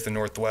 Olathe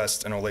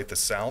Northwest, and Olathe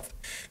South.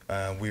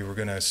 We were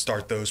going to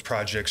start those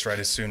projects right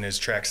as soon as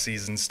track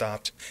season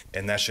stopped,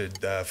 and that should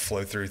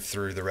flow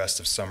through the rest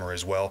of summer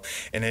as well.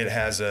 And it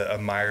has a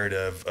myriad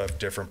of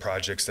different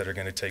projects that are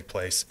going to take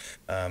place.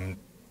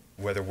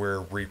 Whether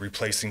we're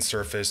replacing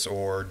surface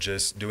or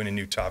just doing a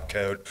new top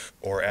coat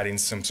or adding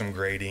some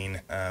grading,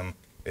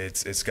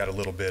 it's got a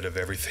little bit of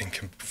everything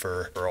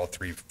for all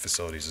 3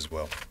 facilities as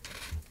well.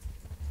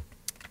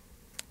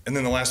 And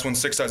then the last one,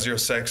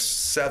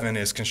 6.07,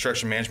 is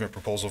construction management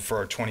proposal for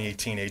our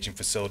 2018 aging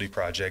facility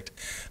project.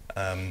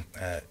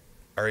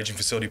 Our aging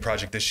facility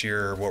project this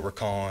year, what we're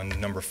calling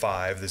number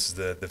 5, this is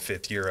the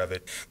 5th year of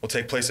it, will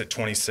take place at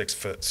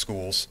 26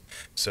 schools.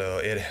 So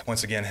it,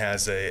 once again,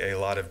 has a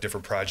lot of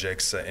different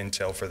projects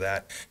intel for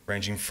that,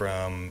 ranging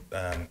from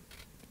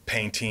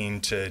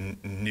painting to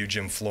new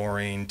gym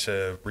flooring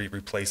to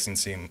replacing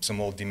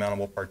some old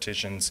demountable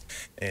partitions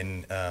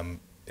and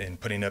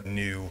putting up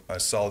new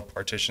solid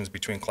partitions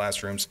between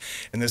classrooms.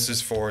 And this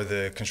is for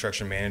the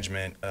construction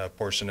management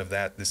portion of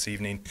that this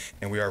evening.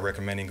 And we are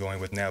recommending going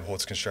with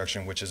Nabholz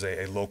Construction, which is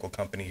a local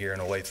company here in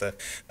Olathe.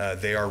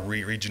 They are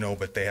regional,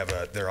 but they have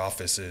their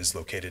office is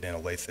located in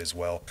Olathe as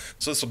well.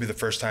 So this will be the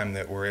first time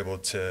that we're able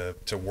to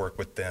work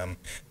with them.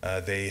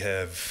 They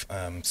have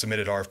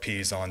submitted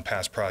RFPs on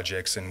past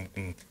projects,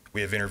 and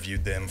we have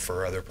interviewed them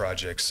for other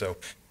projects. So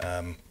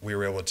we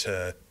were able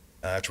to,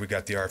 after we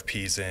got the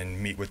RFPs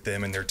in, meet with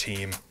them and their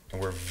team, and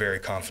we're very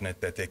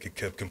confident that they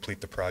could complete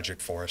the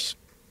project for us.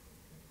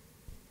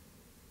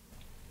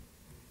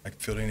 I can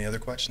field any other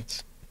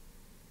questions?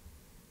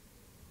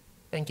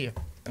 Thank you.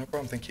 No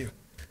problem, thank you.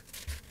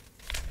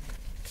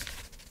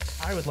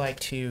 I would like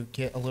to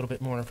get a little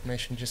bit more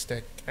information, just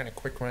a kind of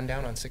quick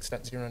rundown on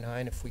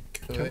 6.09 if we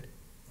could. Okay.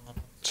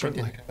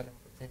 Certainly. We didn't have an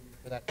opportunity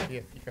for that to be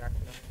a feedback.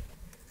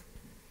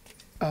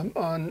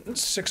 On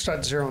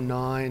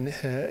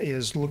 6.09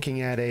 is looking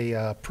at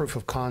a proof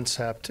of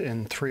concept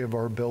in 3 of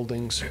our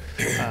buildings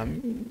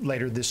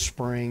later this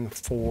spring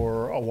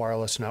for a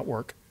wireless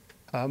network.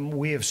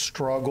 We have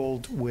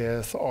struggled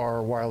with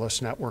our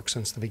wireless network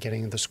since the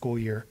beginning of the school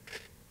year.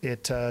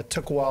 It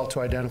took a while to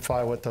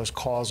identify what those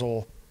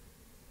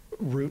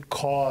root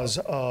cause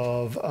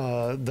of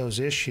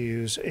those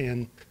issues.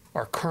 In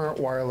our current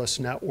wireless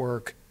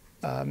network,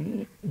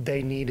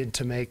 they needed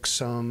to make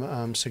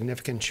some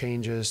significant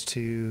changes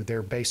to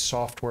their base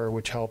software,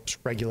 which helps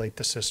regulate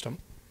the system.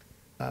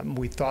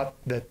 We thought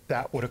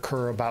that would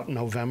occur about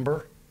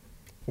November.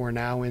 We're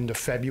now into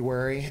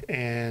February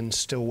and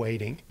still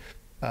waiting.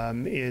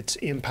 It's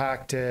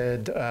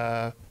impacted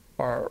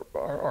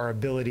our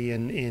ability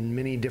in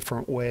many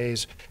different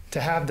ways to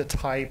have the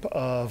type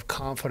of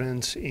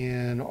confidence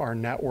in our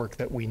network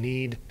that we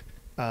need.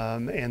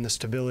 And the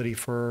stability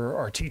for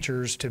our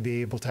teachers to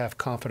be able to have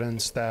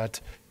confidence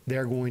that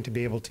they're going to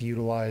be able to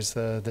utilize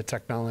the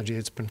technology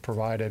that's been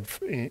provided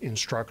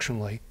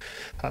instructionally.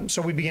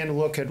 So we began to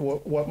look at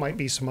what might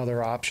be some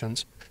other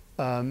options.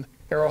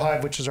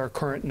 Arrowhive, which is our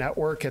current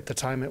network, at the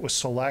time it was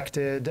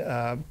selected,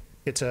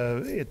 it's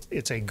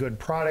a good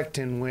product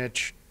in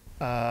which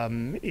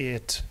through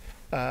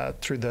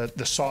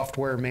the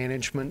software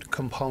management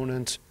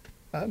component,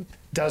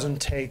 doesn't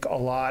take a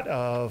lot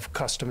of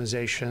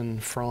customization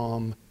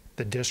from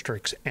the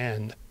district's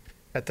end.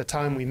 At the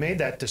time we made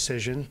that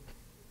decision,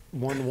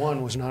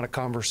 one-to-one was not a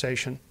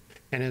conversation.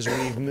 And as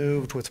we've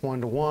moved with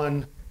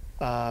one-to-one,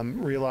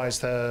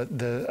 realized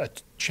the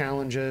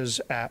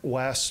challenges at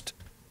West,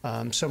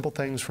 simple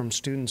things from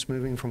students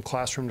moving from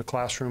classroom to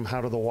classroom,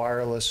 how do the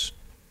wireless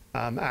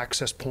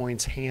access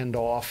points hand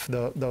off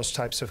those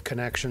types of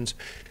connections.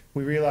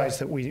 We realized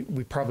that we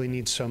probably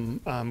need some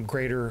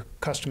greater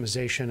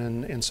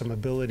customization and some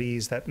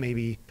abilities that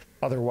maybe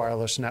other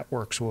wireless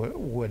networks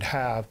would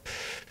have.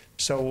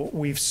 So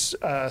we've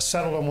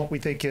settled on what we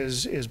think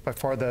is by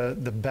far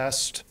the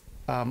best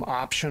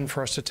option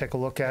for us to take a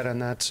look at,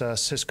 and that's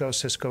Cisco.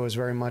 Cisco is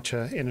very much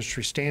an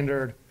industry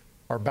standard.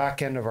 Our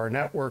back end of our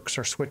networks,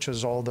 our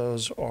switches, all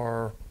those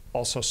are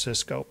also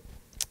Cisco.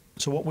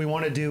 So what we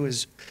want to do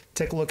is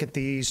take a look at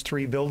these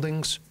 3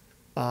 buildings,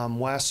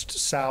 west,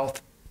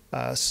 south.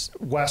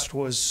 West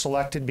was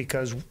selected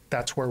because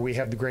that's where we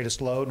have the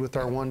greatest load with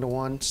our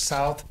one-to-one.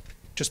 South,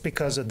 just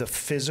because of the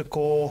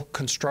physical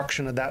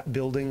construction of that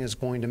building, is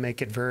going to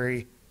make it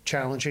very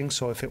challenging.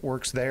 So if it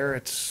works there,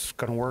 it's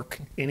going to work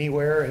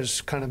anywhere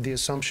is kind of the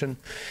assumption.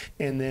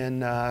 And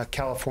then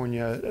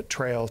California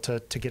Trail to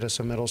get us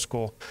a middle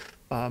school.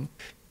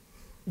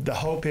 The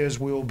hope is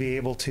we'll be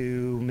able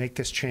to make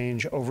this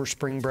change over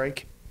spring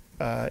break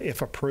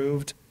if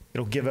approved.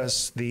 It'll give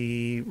us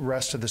the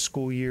rest of the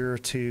school year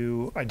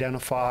to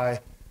identify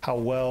how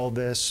well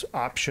this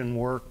option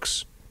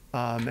works,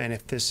 and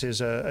if this is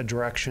a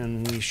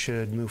direction we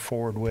should move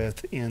forward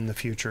with in the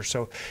future.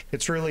 So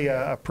it's really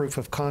a proof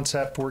of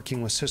concept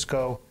working with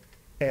Cisco.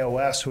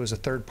 AOS, who is a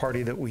third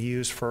party that we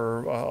use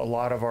for a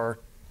lot of our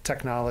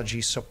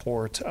technology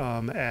support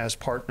as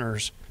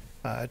partners,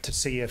 to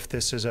see if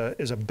this is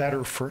a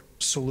better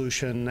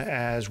solution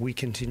as we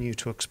continue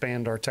to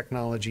expand our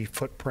technology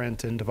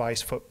footprint and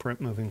device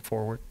footprint moving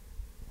forward.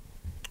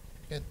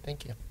 Good,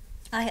 thank you.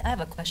 I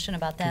have a question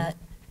about that.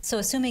 So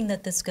assuming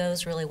that this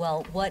goes really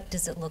well, what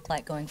does it look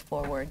like going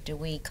forward? Do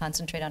we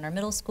concentrate on our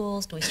middle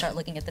schools? Do we start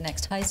looking at the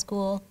next high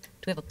school?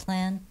 Do we have a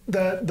plan?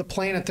 The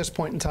plan at this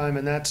point in time,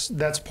 and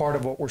that's part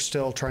of what we're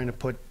still trying to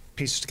put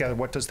pieces together.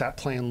 What does that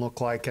plan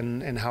look like,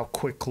 and how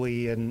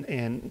quickly,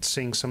 and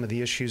seeing some of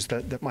the issues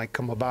that might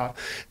come about.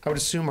 I would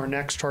assume our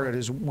next target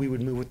is we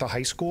would move with the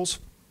high schools.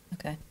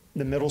 Okay.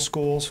 The middle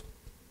schools,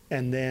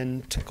 and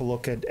then take a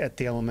look at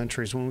the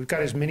elementaries. When we've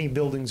got as many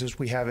buildings as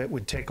we have, it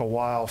would take a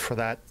while for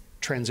that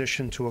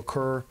transition to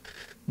occur.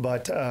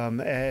 But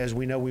as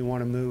we know, we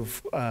want to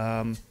move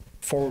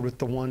forward with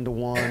the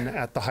one-to-one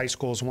at the high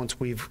schools. Once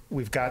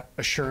we've got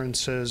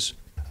assurances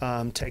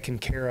taken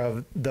care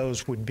of,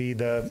 those would be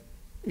the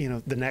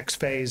next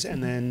phase,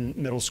 and then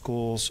middle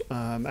schools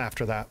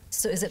after that.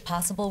 So is it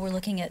possible we're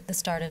looking at the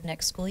start of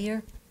next school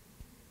year?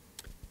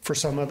 For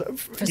some of the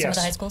Some of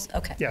the high schools?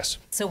 Okay. Yes.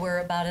 So we're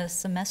about a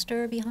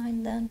semester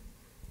behind then?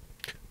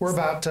 We're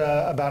about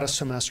a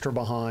semester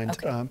behind.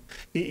 Okay.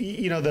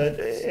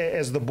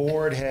 As the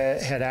board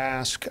had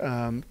asked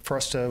for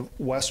us to,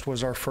 West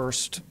was our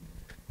first,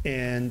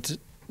 and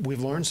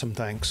we've learned some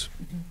things.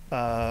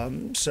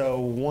 So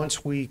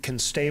once we can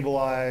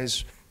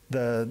stabilize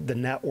the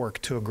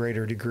network to a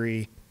greater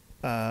degree,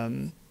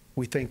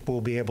 we think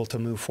we'll be able to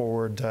move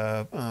forward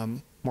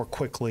more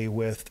quickly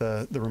with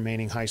the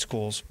remaining high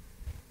schools.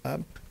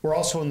 We're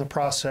also in the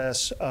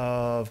process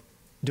of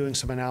doing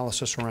some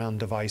analysis around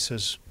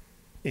devices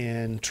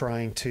and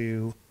trying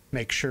to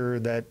make sure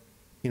that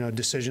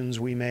decisions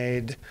we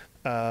made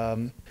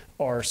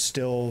are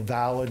still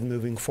valid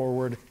moving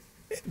forward.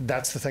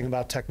 That's the thing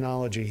about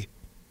technology.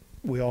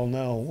 We all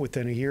know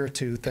within a year or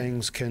two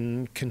things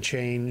can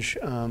change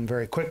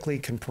very quickly,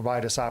 can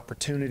provide us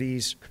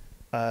opportunities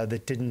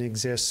that didn't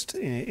exist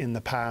in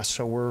the past.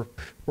 So we're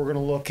going to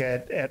look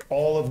at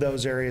all of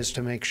those areas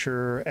to make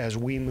sure as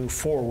we move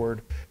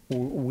forward,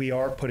 we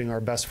are putting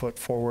our best foot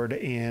forward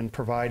and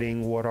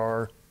providing what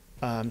our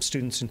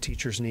students and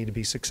teachers need to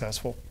be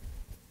successful.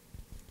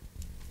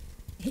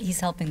 He's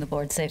helping the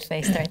board save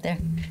face right there.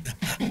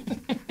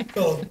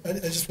 Well, I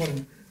just want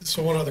to,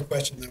 so one other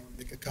question, then I want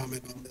to make a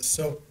comment on this.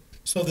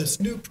 So this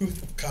new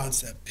proof of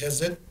concept,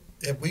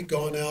 have we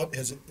gone out,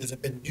 has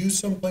it been used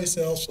someplace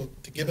else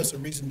to give us a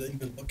reason to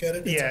even look at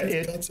it? Yeah,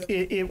 proof of concept?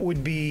 it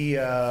would be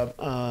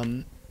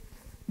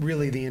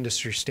really the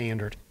industry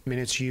standard. I mean,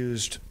 it's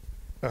used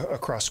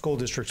across school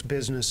districts,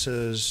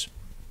 businesses.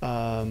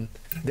 They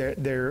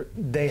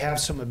have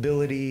some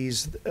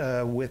abilities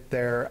with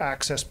their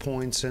access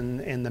points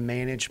and the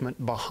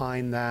management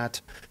behind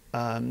that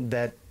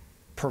that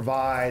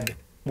provide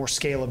more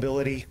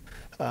scalability,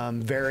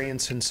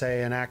 variance in,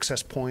 say, an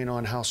access point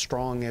on how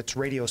strong its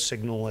radio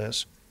signal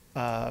is,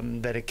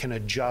 that it can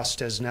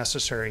adjust as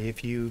necessary.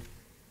 If you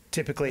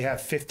typically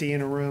have 50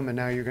 in a room and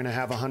now you're going to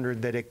have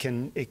 100, that it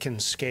can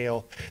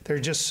scale. There are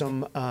just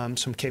some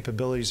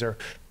capabilities there.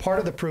 Part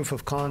of the proof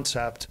of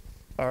concept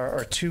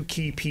are two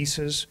key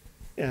pieces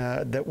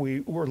that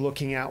we're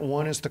looking at.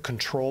 One is the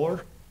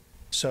controller.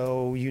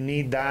 So you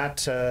need that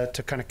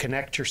to kind of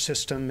connect your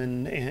system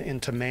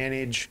and to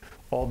manage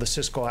all the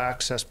Cisco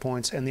access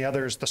points. And the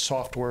other is the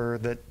software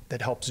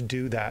that helps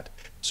do that.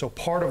 So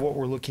part of what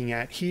we're looking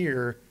at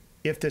here,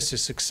 if this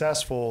is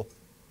successful,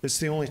 it's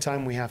the only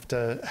time we have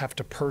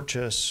to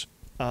purchase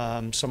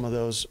some of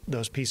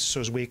those pieces.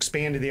 So as we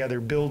expand to the other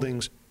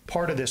buildings,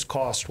 part of this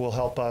cost will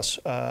help us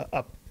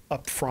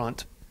up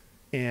front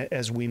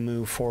as we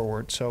move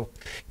forward. So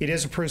it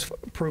is a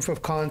proof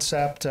of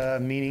concept,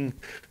 meaning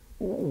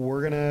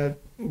we're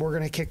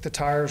gonna kick the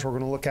tires. We're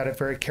gonna look at it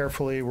very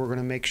carefully. We're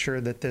gonna make sure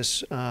that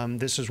this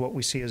is what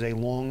we see as a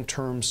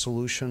long-term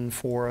solution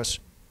for us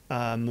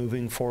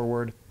moving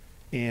forward,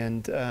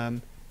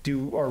 and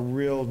do our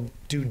real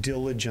due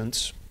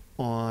diligence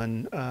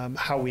on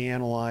how we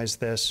analyze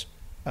this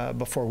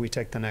before we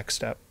take the next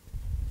step.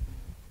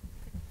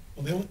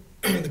 Well,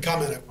 the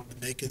comment I wanted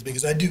to make is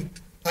because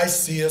I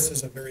see us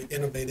as a very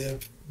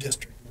innovative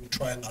district. We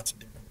try lots of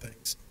different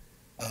things.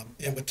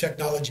 And with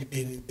technology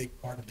being a big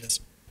part of this,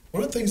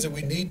 one of the things that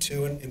we need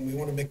to, and we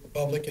want to make the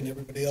public and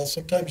everybody else,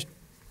 sometimes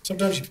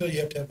you feel you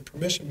have to have the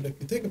permission, but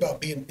if you think about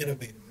being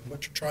innovative and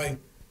what you're trying,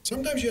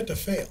 sometimes you have to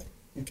fail,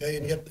 okay?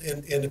 And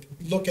if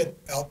you look at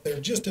out there,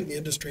 just in the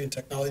industry and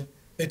technology,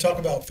 they talk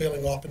about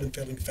failing often and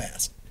failing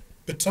fast.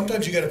 But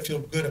sometimes you got to feel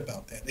good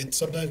about that. And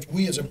sometimes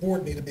we as a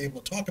board need to be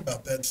able to talk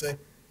about that and say,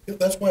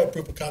 that's why a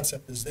proof of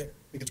concept is there,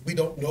 because we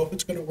don't know if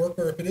it's going to work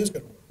or if it is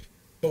going to work.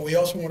 But we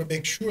also want to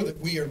make sure that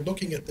we are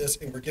looking at this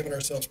and we're giving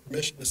ourselves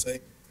permission to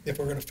say, if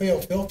we're going to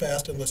fail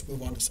fast, and let's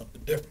move on to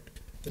something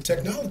different. The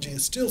technology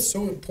is still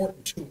so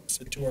important to us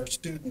and to our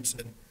students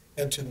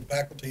and to the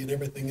faculty and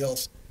everything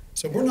else.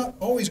 So we're not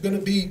always going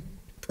to be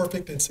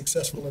perfect and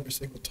successful every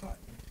single time.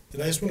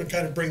 And I just want to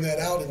kind of bring that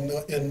out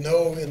and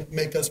know and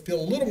make us feel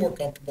a little more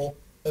comfortable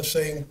of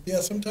saying, yeah,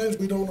 sometimes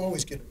we don't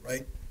always get it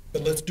right,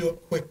 but let's do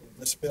it quickly.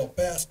 Let's fail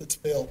fast. Let's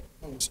fail,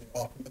 I don't want to say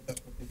often, but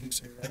that's what we do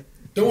say, right?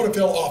 Don't want to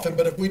fail often,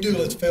 but if we do,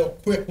 let's fail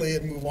quickly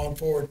and move on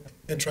forward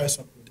and try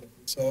something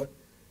different. So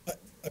I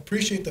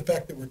appreciate the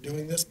fact that we're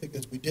doing this,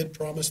 because we did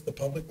promise the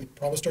public, we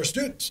promised our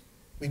students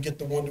we'd get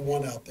the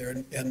one-to-one out there.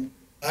 And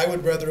I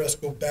would rather us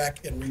go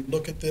back and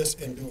relook at this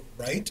and do it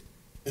right.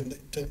 And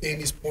to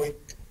Amy's point,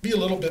 be a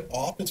little bit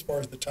off as far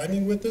as the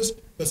timing with this,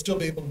 but still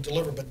be able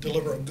to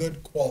deliver a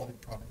good quality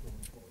product moving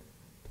forward.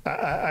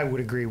 I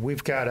would agree.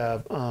 We've got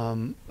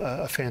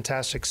a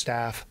fantastic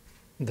staff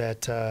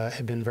that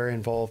have been very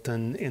involved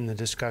in the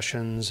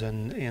discussions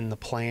and in the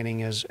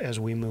planning as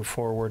we move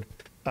forward.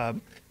 There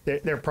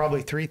are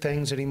probably three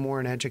things anymore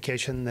in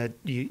education that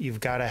you've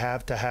got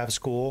to have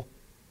school: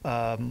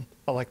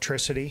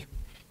 electricity,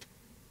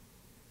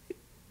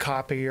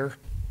 copier,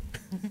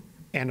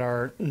 and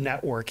our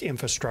network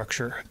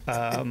infrastructure.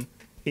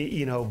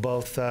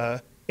 Both.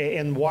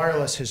 And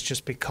wireless has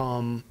just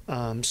become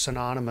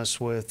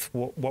synonymous with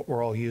what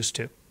we're all used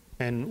to.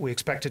 And we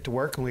expect it to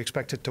work, and we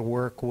expect it to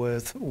work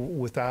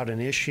without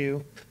an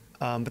issue.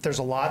 But there's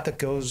a lot that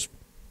goes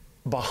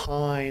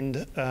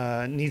behind,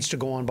 needs to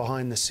go on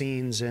behind the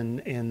scenes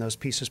in those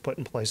pieces put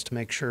in place to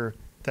make sure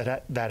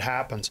that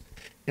happens.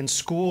 And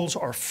schools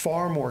are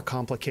far more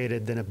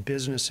complicated than a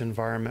business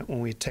environment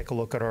when we take a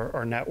look at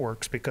our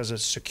networks because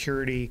of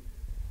security.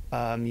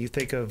 You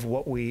think of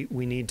what we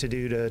need to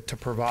do to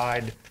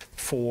provide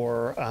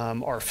for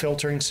our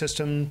filtering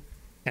system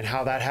and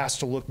how that has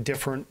to look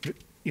different,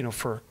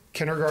 for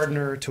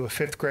kindergartner to a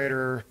fifth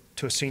grader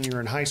to a senior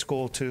in high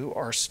school to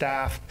our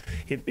staff.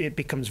 It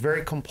becomes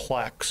very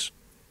complex.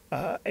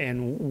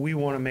 And we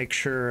want to make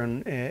sure,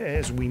 and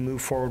as we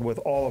move forward with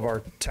all of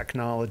our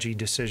technology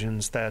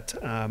decisions, that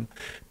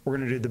we're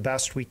going to do the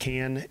best we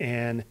can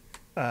and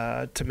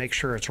to make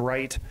sure it's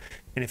right.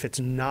 And if it's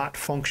not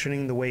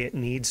functioning the way it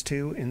needs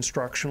to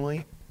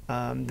instructionally,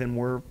 then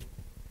we'll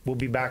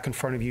be back in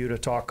front of you to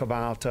talk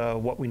about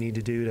what we need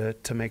to do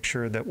to make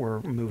sure that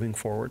we're moving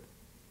forward.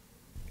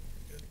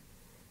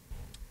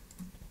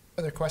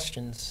 Other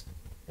questions?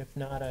 If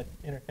not, I'd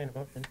entertain a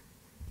motion.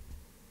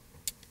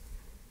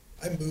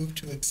 I move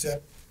to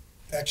accept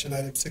action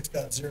item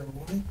 6.01 to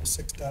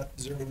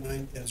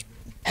 6.09 as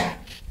written.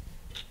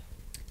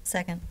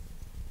 Second.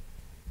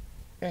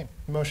 Okay,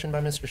 motion by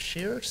Mr.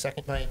 Shear,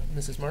 second by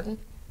Mrs. Martin.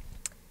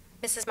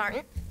 Mrs.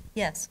 Martin?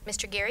 Yes.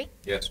 Mr. Geary?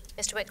 Yes.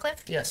 Mr.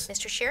 Whitcliffe? Yes.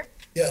 Mr. Shear?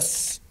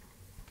 Yes.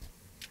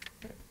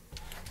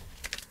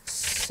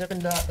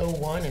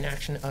 7.01 in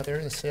action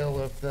other, the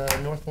sale of the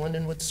North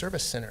Lindenwood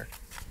Service Center.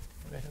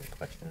 Do I have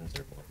questions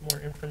or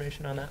more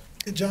information on that?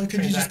 Hey, John,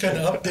 could you just kind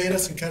of update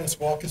us and kind of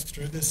walk us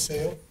through this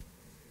sale?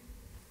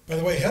 By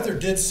the way, Heather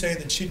did say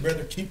that she'd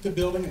rather keep the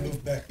building and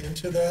move back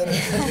into that.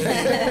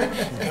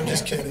 I'm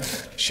just kidding.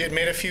 She had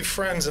made a few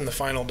friends in the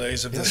final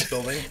days of this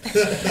building.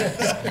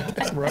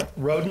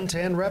 Rodent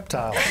and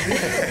reptile.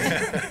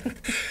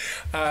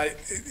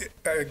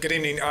 Good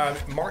evening.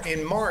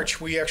 In March,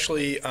 we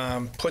actually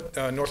put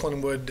North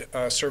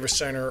Lindenwood Service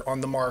Center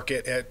on the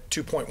market at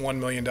 $2.1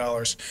 million.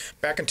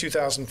 Back in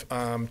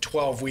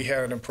 2012, we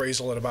had an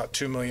appraisal at about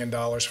 $2 million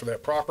for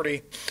that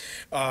property.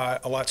 A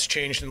lot's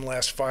changed in the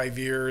last 5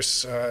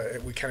 years.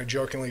 We kind of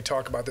jokingly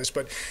talk about this,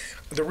 but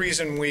the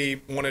reason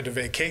we wanted to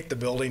vacate the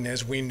building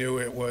is we knew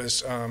it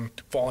was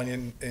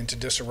falling into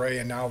disarray,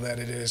 and now that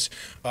it is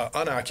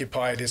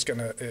unoccupied,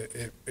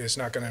 it is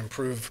not going to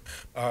improve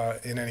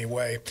in any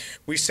way.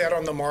 We sat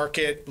on the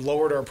market,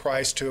 lowered our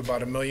price to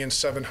about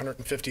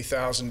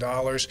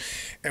 $1,750,000,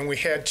 and we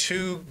had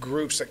two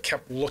groups that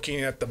kept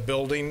looking at the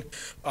building,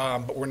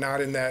 but we're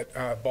not in that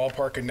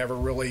ballpark and never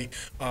really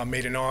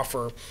made an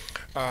offer.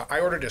 I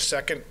ordered a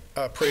second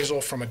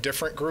appraisal from a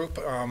different group,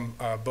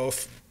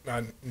 both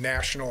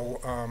national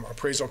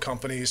appraisal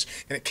companies,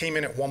 and it came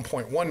in at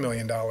 $1.1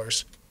 million.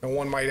 And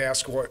one might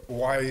ask,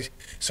 why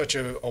such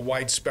a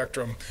wide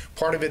spectrum?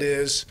 Part of it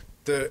is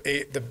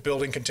the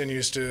building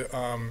continues to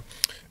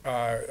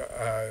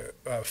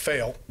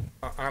fail.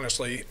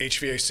 Honestly,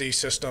 HVAC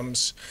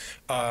systems,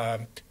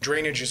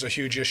 drainage is a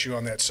huge issue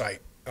on that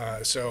site.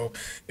 So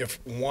if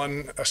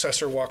one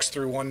assessor walks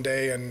through one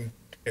day and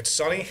it's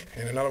sunny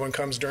and another one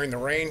comes during the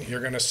rain,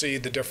 you're going to see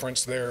the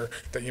difference there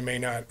that you may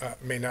not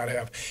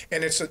have.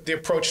 And it's the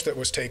approach that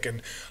was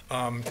taken.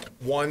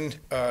 One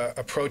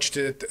approached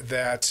it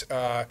that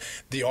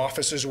the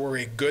offices were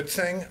a good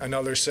thing.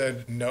 Another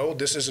said, no,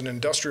 this is an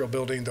industrial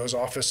building. Those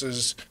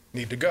offices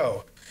need to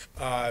go.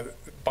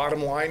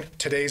 Bottom line,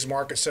 today's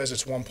market says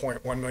it's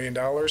 $1.1 million.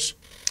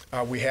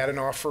 We had an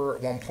offer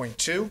at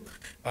 1.2.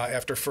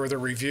 After further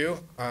review,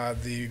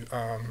 the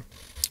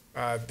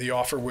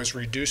offer was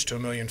reduced to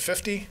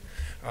 $1,050,000.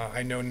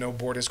 I know no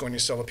board is going to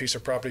sell a piece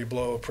of property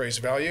below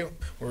appraised value.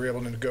 We were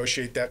able to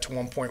negotiate that to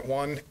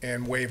 1.1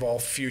 and waive all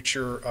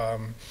future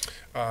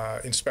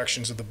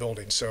inspections of the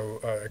building. So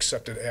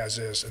accept it as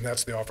is, and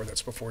that's the offer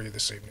that's before you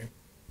this evening.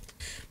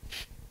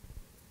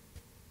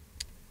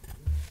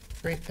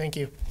 Great, thank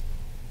you.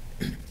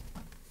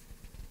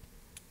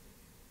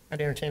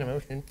 I'd entertain a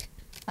motion.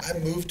 I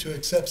move to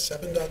accept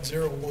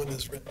 7.01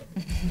 as written.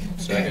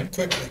 Second.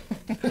 Quickly.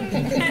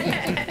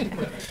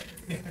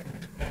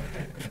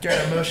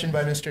 Got a motion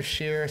by Mr.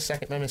 Shear,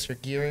 second by Mr.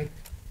 Geary.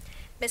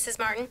 Mrs.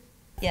 Martin?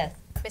 Yes.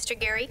 Mr.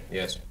 Geary?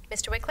 Yes.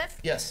 Mr. Whitcliffe?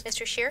 Yes.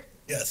 Mr. Shear?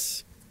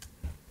 Yes.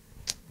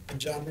 And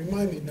John,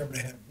 remind me never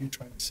to have you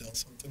try to sell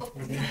something for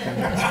me.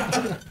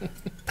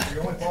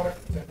 You only bought it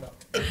for $10.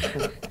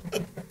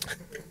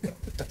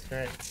 That's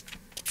right.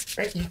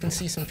 Right, you can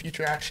see some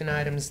future action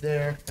items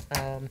there.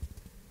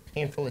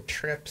 Handful of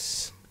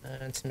trips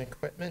and some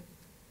equipment.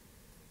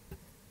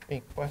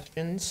 Any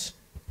questions?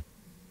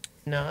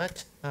 If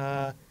not,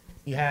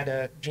 you had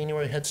a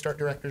January Head Start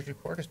Director's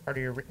Report as part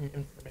of your written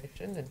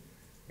information, and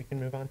we can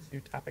move on to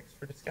topics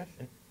for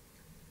discussion.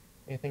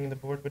 Anything the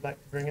board would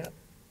like to bring up?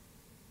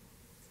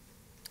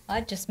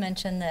 I'd just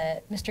mention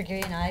that Mr.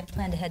 Geary and I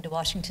plan to head to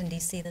Washington,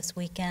 D.C. this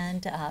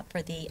weekend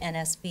for the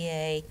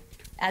NSBA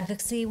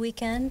Advocacy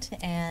Weekend,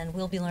 and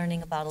we'll be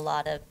learning about a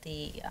lot of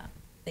the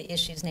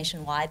issues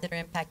nationwide that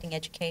are impacting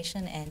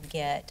education and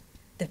get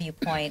the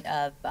viewpoint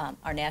of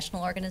our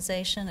national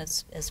organization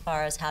as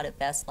far as how to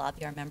best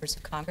lobby our members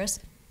of Congress.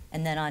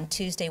 And then on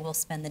Tuesday, we'll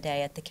spend the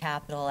day at the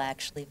Capitol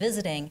actually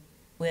visiting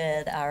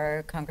with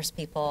our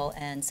congresspeople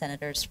and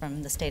senators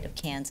from the state of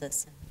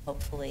Kansas, and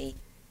hopefully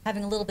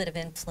having a little bit of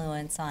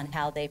influence on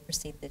how they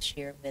proceed this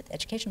year with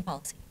education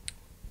policy.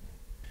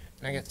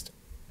 I guess,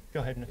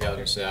 go ahead, Mr. Yeah, I was Geary.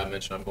 gonna say, I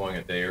mentioned I'm going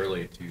a day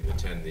early to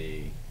attend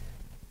the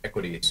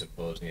Equity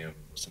Symposium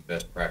with some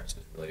best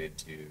practices related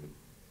to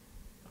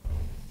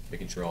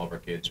making sure all of our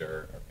kids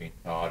are being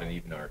taught, and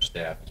even our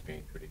staff is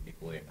being treated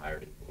equally and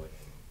hired equally,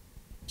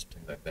 and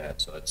things like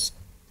that. So it's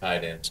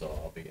tied in, so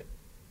I'll be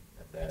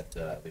at that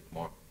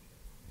tomorrow.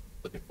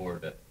 Looking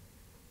forward to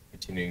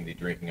continuing the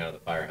drinking out of the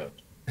fire hose.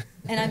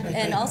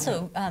 And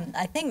also,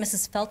 I think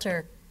Mrs.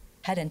 Felter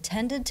had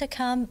intended to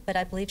come, but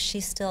I believe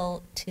she's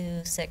still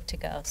too sick to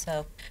go.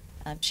 So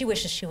she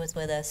wishes she was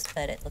with us,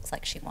 but it looks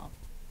like she won't.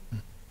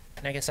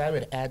 And I guess I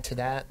would add to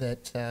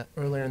that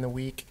earlier in the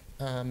week,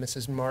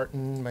 Mrs.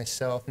 Martin,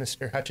 myself,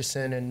 Mr.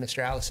 Hutchison, and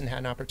Mr. Allison had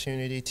an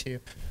opportunity to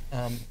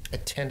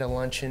attend a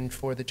luncheon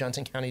for the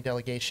Johnson County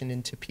delegation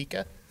in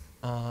Topeka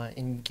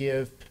and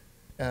give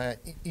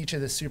each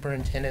of the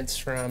superintendents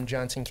from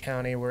Johnson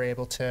County were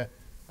able to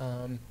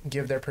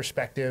give their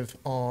perspective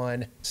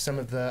on some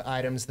of the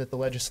items that the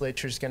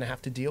legislature is going to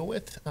have to deal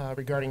with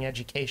regarding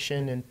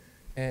education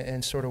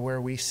and sort of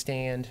where we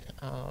stand.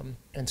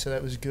 And so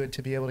that was good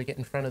to be able to get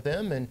in front of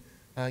them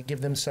and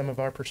give them some of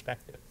our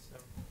perspective. So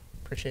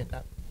appreciate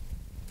that.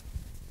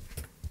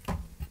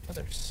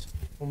 Others?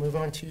 We'll move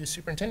on to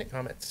superintendent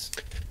comments.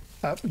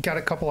 Got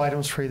a couple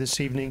items for you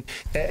this evening.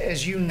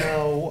 As you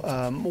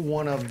know,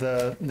 one of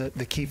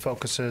the key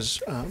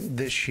focuses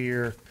this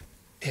year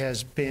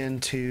has been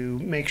to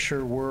make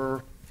sure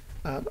we're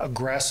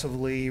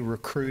aggressively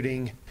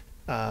recruiting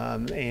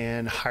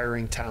and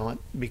hiring talent,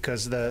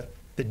 because the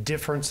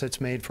difference that's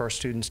made for our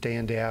students day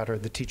in, day out are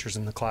the teachers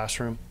in the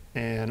classroom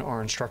and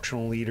our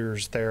instructional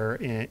leaders there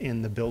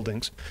in the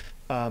buildings.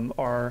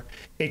 Our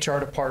HR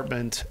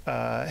department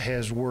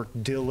has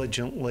worked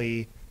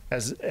diligently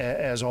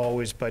as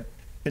always, but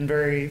been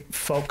very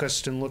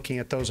focused in looking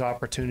at those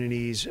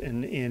opportunities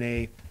in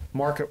a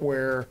market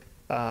where,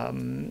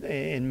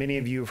 and many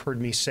of you have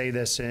heard me say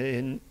this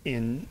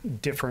in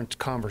different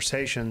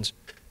conversations,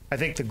 I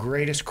think the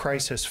greatest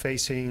crisis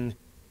facing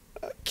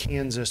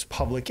Kansas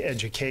public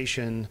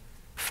education,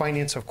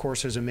 finance of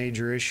course is a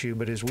major issue,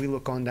 but as we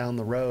look on down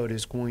the road,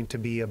 is going to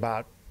be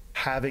about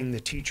having the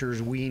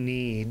teachers we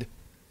need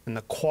and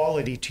the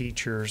quality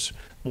teachers,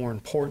 more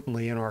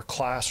importantly, in our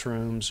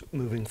classrooms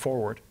moving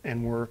forward.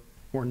 And we're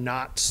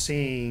not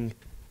seeing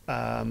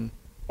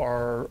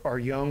our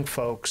young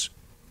folks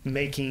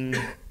making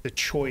the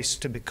choice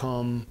to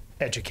become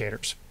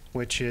educators,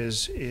 which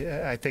is,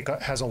 I think,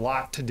 has a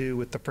lot to do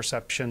with the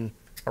perception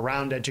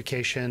around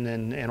education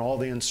and all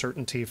the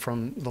uncertainty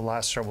from the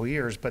last several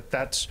years. But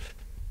that's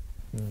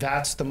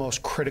the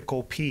most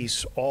critical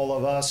piece. All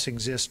of us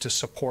exist to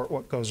support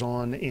what goes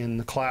on in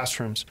the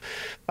classrooms.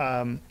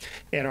 And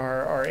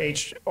our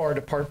HR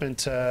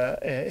department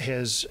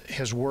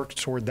has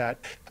worked toward that.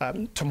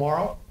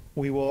 Tomorrow,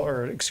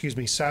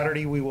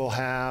 Saturday, we will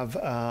have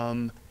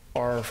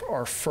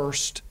our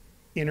first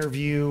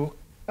interview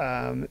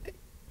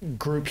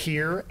group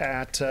here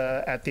at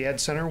the Ed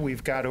Center.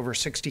 We've got over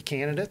 60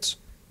 candidates.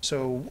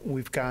 So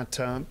we've got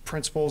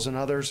principals and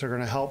others that are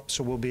going to help.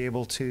 So we'll be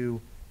able to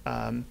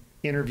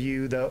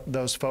interview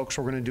those folks.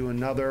 We're going to do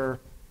another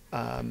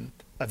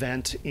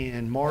event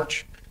in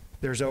March.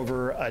 There's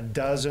over a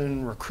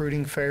dozen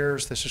recruiting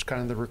fairs. This is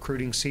kind of the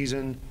recruiting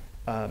season.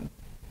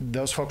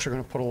 Those folks are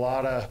going to put a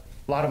lot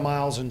of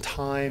miles and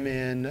time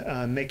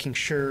in making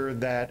sure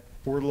that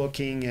we're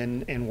looking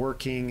and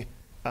working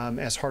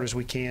as hard as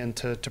we can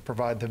to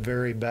provide the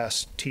very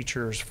best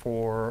teachers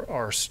for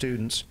our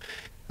students.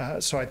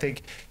 So I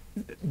think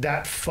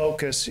that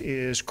focus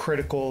is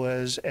critical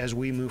as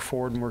we move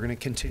forward, and we're going to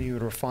continue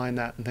to refine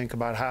that and think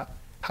about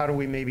how do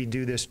we maybe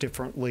do this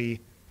differently,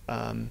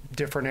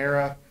 different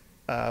era.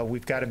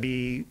 We've got to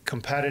be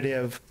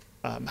competitive.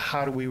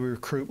 How do we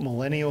recruit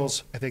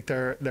millennials? I think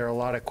there are a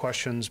lot of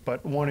questions,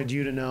 but wanted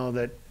you to know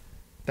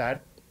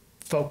that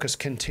focus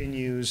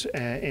continues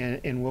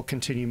and will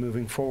continue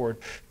moving forward.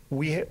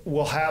 We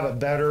will have a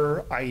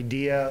better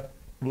idea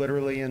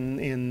literally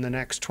in the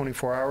next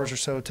 24 hours or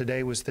so.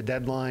 Today was the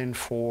deadline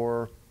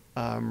for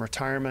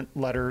retirement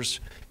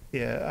letters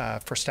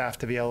for staff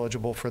to be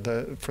eligible for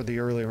the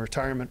early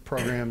retirement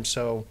program.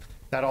 So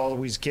that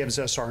always gives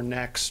us our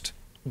next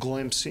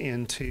glimpse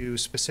into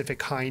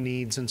specific high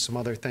needs and some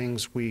other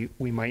things we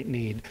might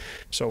need.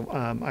 So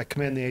I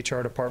commend the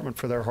HR department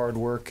for their hard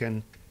work,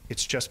 and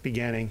it's just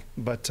beginning.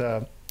 But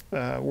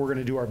we're going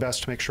to do our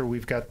best to make sure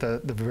we've got the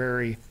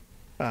very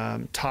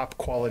top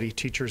quality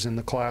teachers in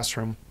the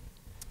classroom.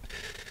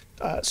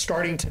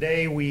 starting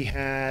today, we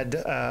had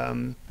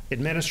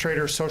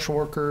administrators, social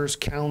workers,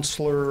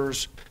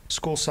 counselors,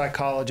 school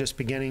psychologists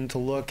beginning to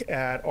look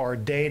at our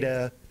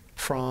data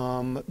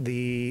from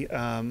the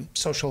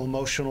social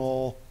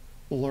emotional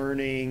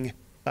learning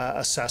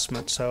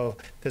assessment. So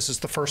this is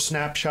the first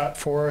snapshot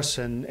for us,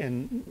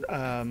 and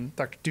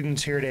Dr.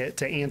 Dugan's here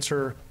to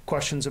answer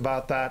questions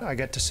about that. I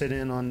got to sit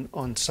in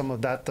on some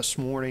of that this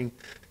morning.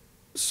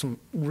 Some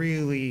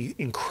really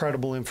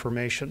incredible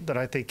information that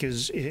I think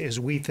is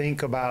we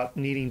think about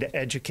needing to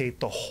educate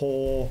the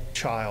whole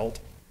child.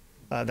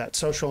 That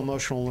social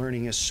emotional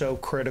learning is so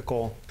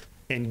critical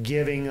in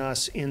giving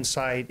us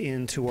insight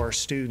into our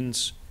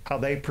students, how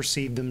they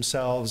perceive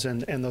themselves,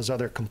 and those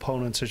other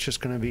components. It's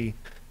just going to be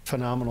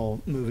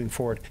phenomenal moving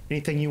forward.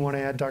 Anything you want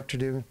to add, Dr.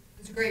 Dugan?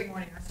 It was a great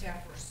morning. Our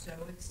staff were so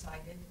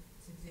excited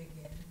to dig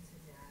into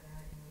data,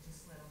 and we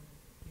just let them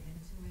get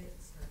into it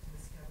and start to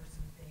discover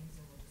some things,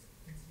 and we'll just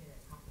continue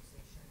that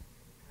conversation.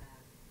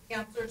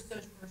 Counselors,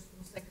 social workers,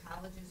 school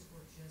psychologists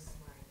were just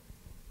like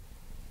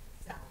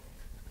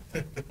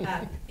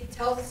salad. It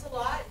tells us a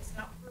lot. It's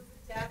not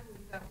perfect data.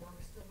 We've got work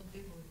still to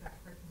do, but we've got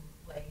curriculum in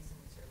place, and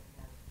we certainly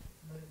have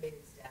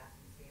motivated staff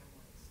and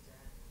families to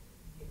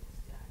get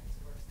this done.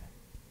 So we're excited.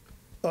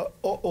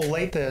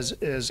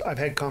 Olathe is I've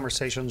had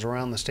conversations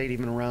around the state,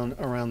 even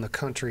around the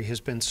country, has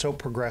been so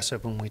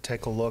progressive when we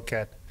take a look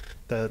at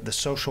the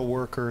social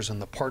workers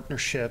and the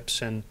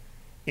partnerships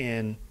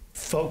and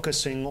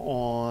focusing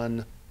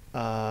on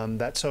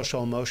that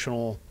social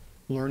emotional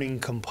learning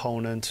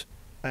component.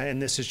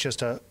 And this is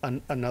just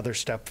another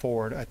step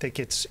forward. I think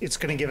it's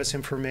going to give us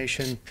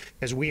information.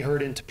 As we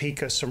heard in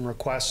Topeka, some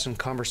requests and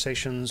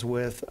conversations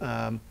with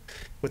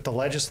the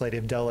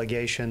legislative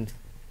delegation,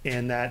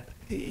 and that,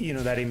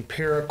 that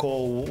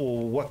empirical,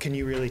 well, what can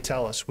you really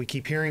tell us? We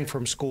keep hearing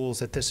from schools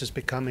that this is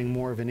becoming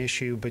more of an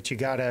issue, but you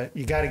gotta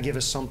give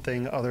us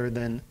something other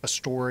than a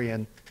story,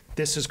 and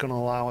this is going to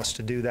allow us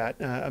to do that,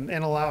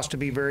 and allow us to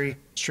be very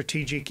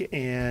strategic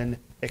and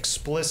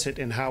explicit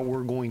in how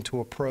we're going to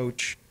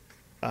approach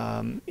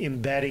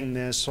embedding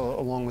this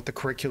along with the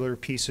curricular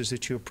pieces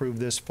that you approved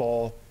this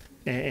fall,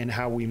 and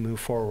how we move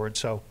forward.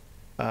 So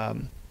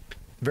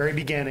very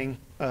beginning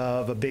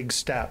of a big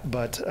step,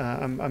 but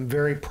I'm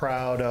very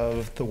proud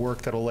of the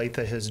work that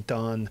Olathe has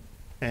done,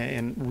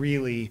 and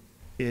really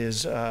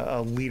is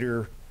a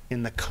leader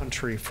in the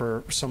country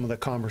for some of the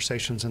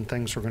conversations and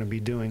things we're going to be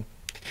doing.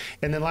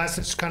 And then last,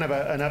 it's kind of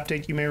an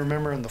update. You may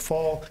remember in the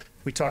fall,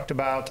 we talked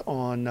about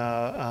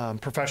on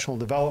professional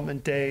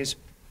development days,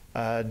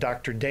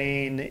 Dr.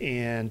 Dane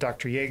and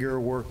Dr. Yeager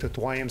worked with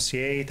the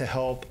YMCA to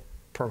help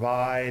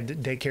provide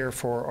daycare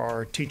for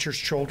our teachers'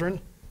 children,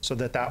 so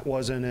that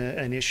wasn't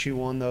an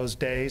issue on those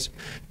days.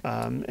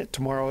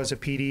 Tomorrow is a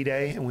PD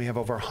day, and we have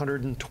over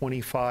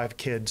 125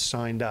 kids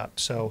signed up.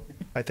 So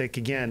I think,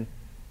 again,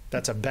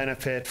 that's a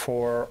benefit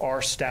for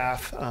our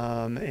staff,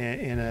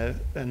 and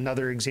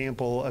another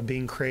example of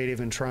being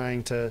creative and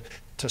trying to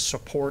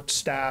support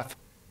staff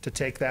to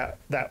take that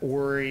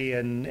worry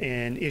and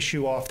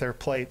issue off their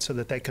plate, so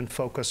that they can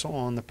focus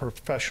on the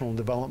professional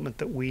development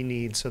that we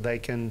need, so they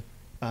can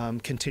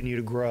continue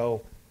to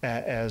grow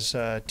as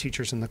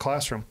teachers in the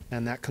classroom.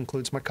 And that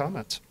concludes my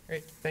comments.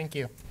 Great, thank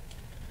you.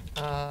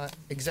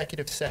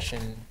 Executive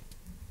session.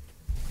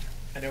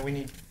 I know we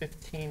need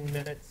 15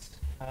 minutes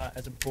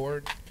as a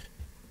board. Do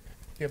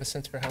you have a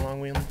sense for how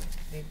long we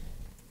need?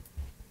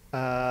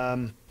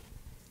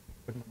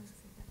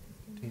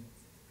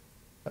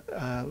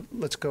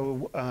 Let's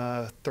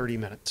go 30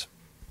 minutes.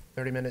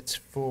 30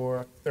 minutes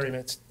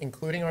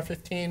including our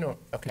 15? Or,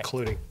 okay.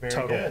 Including, Very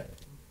total. good.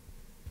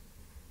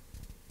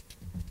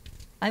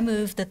 I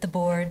move that the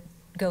board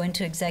go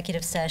into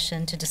executive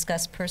session to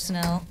discuss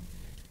personnel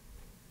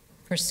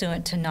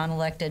pursuant to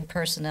non-elected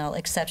personnel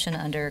exception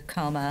under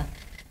COMA,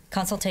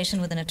 consultation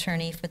with an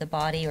attorney for the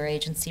body or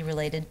agency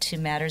related to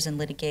matters in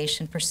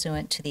litigation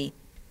pursuant to the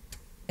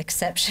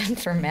exception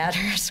for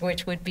matters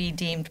which would be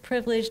deemed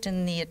privileged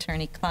in the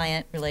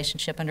attorney-client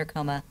relationship under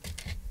COMA,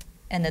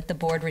 and that the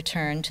board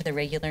return to the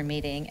regular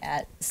meeting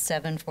at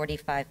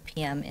 7:45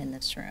 p.m. in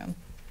this room.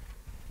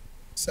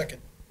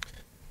 Second.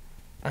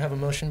 I have a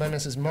motion by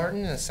Mrs.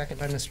 Martin and a second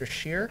by Mr.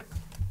 Shear.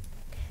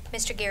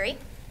 Mr. Gary?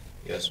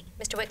 Yes.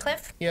 Mr.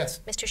 Whitcliffe?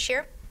 Yes. Mr.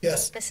 Shear?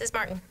 Yes. Mrs.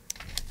 Martin?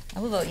 I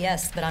will vote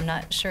yes, but I'm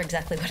not sure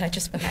exactly what I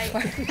just voted for.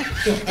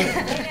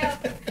 I know,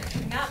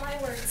 not my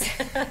words.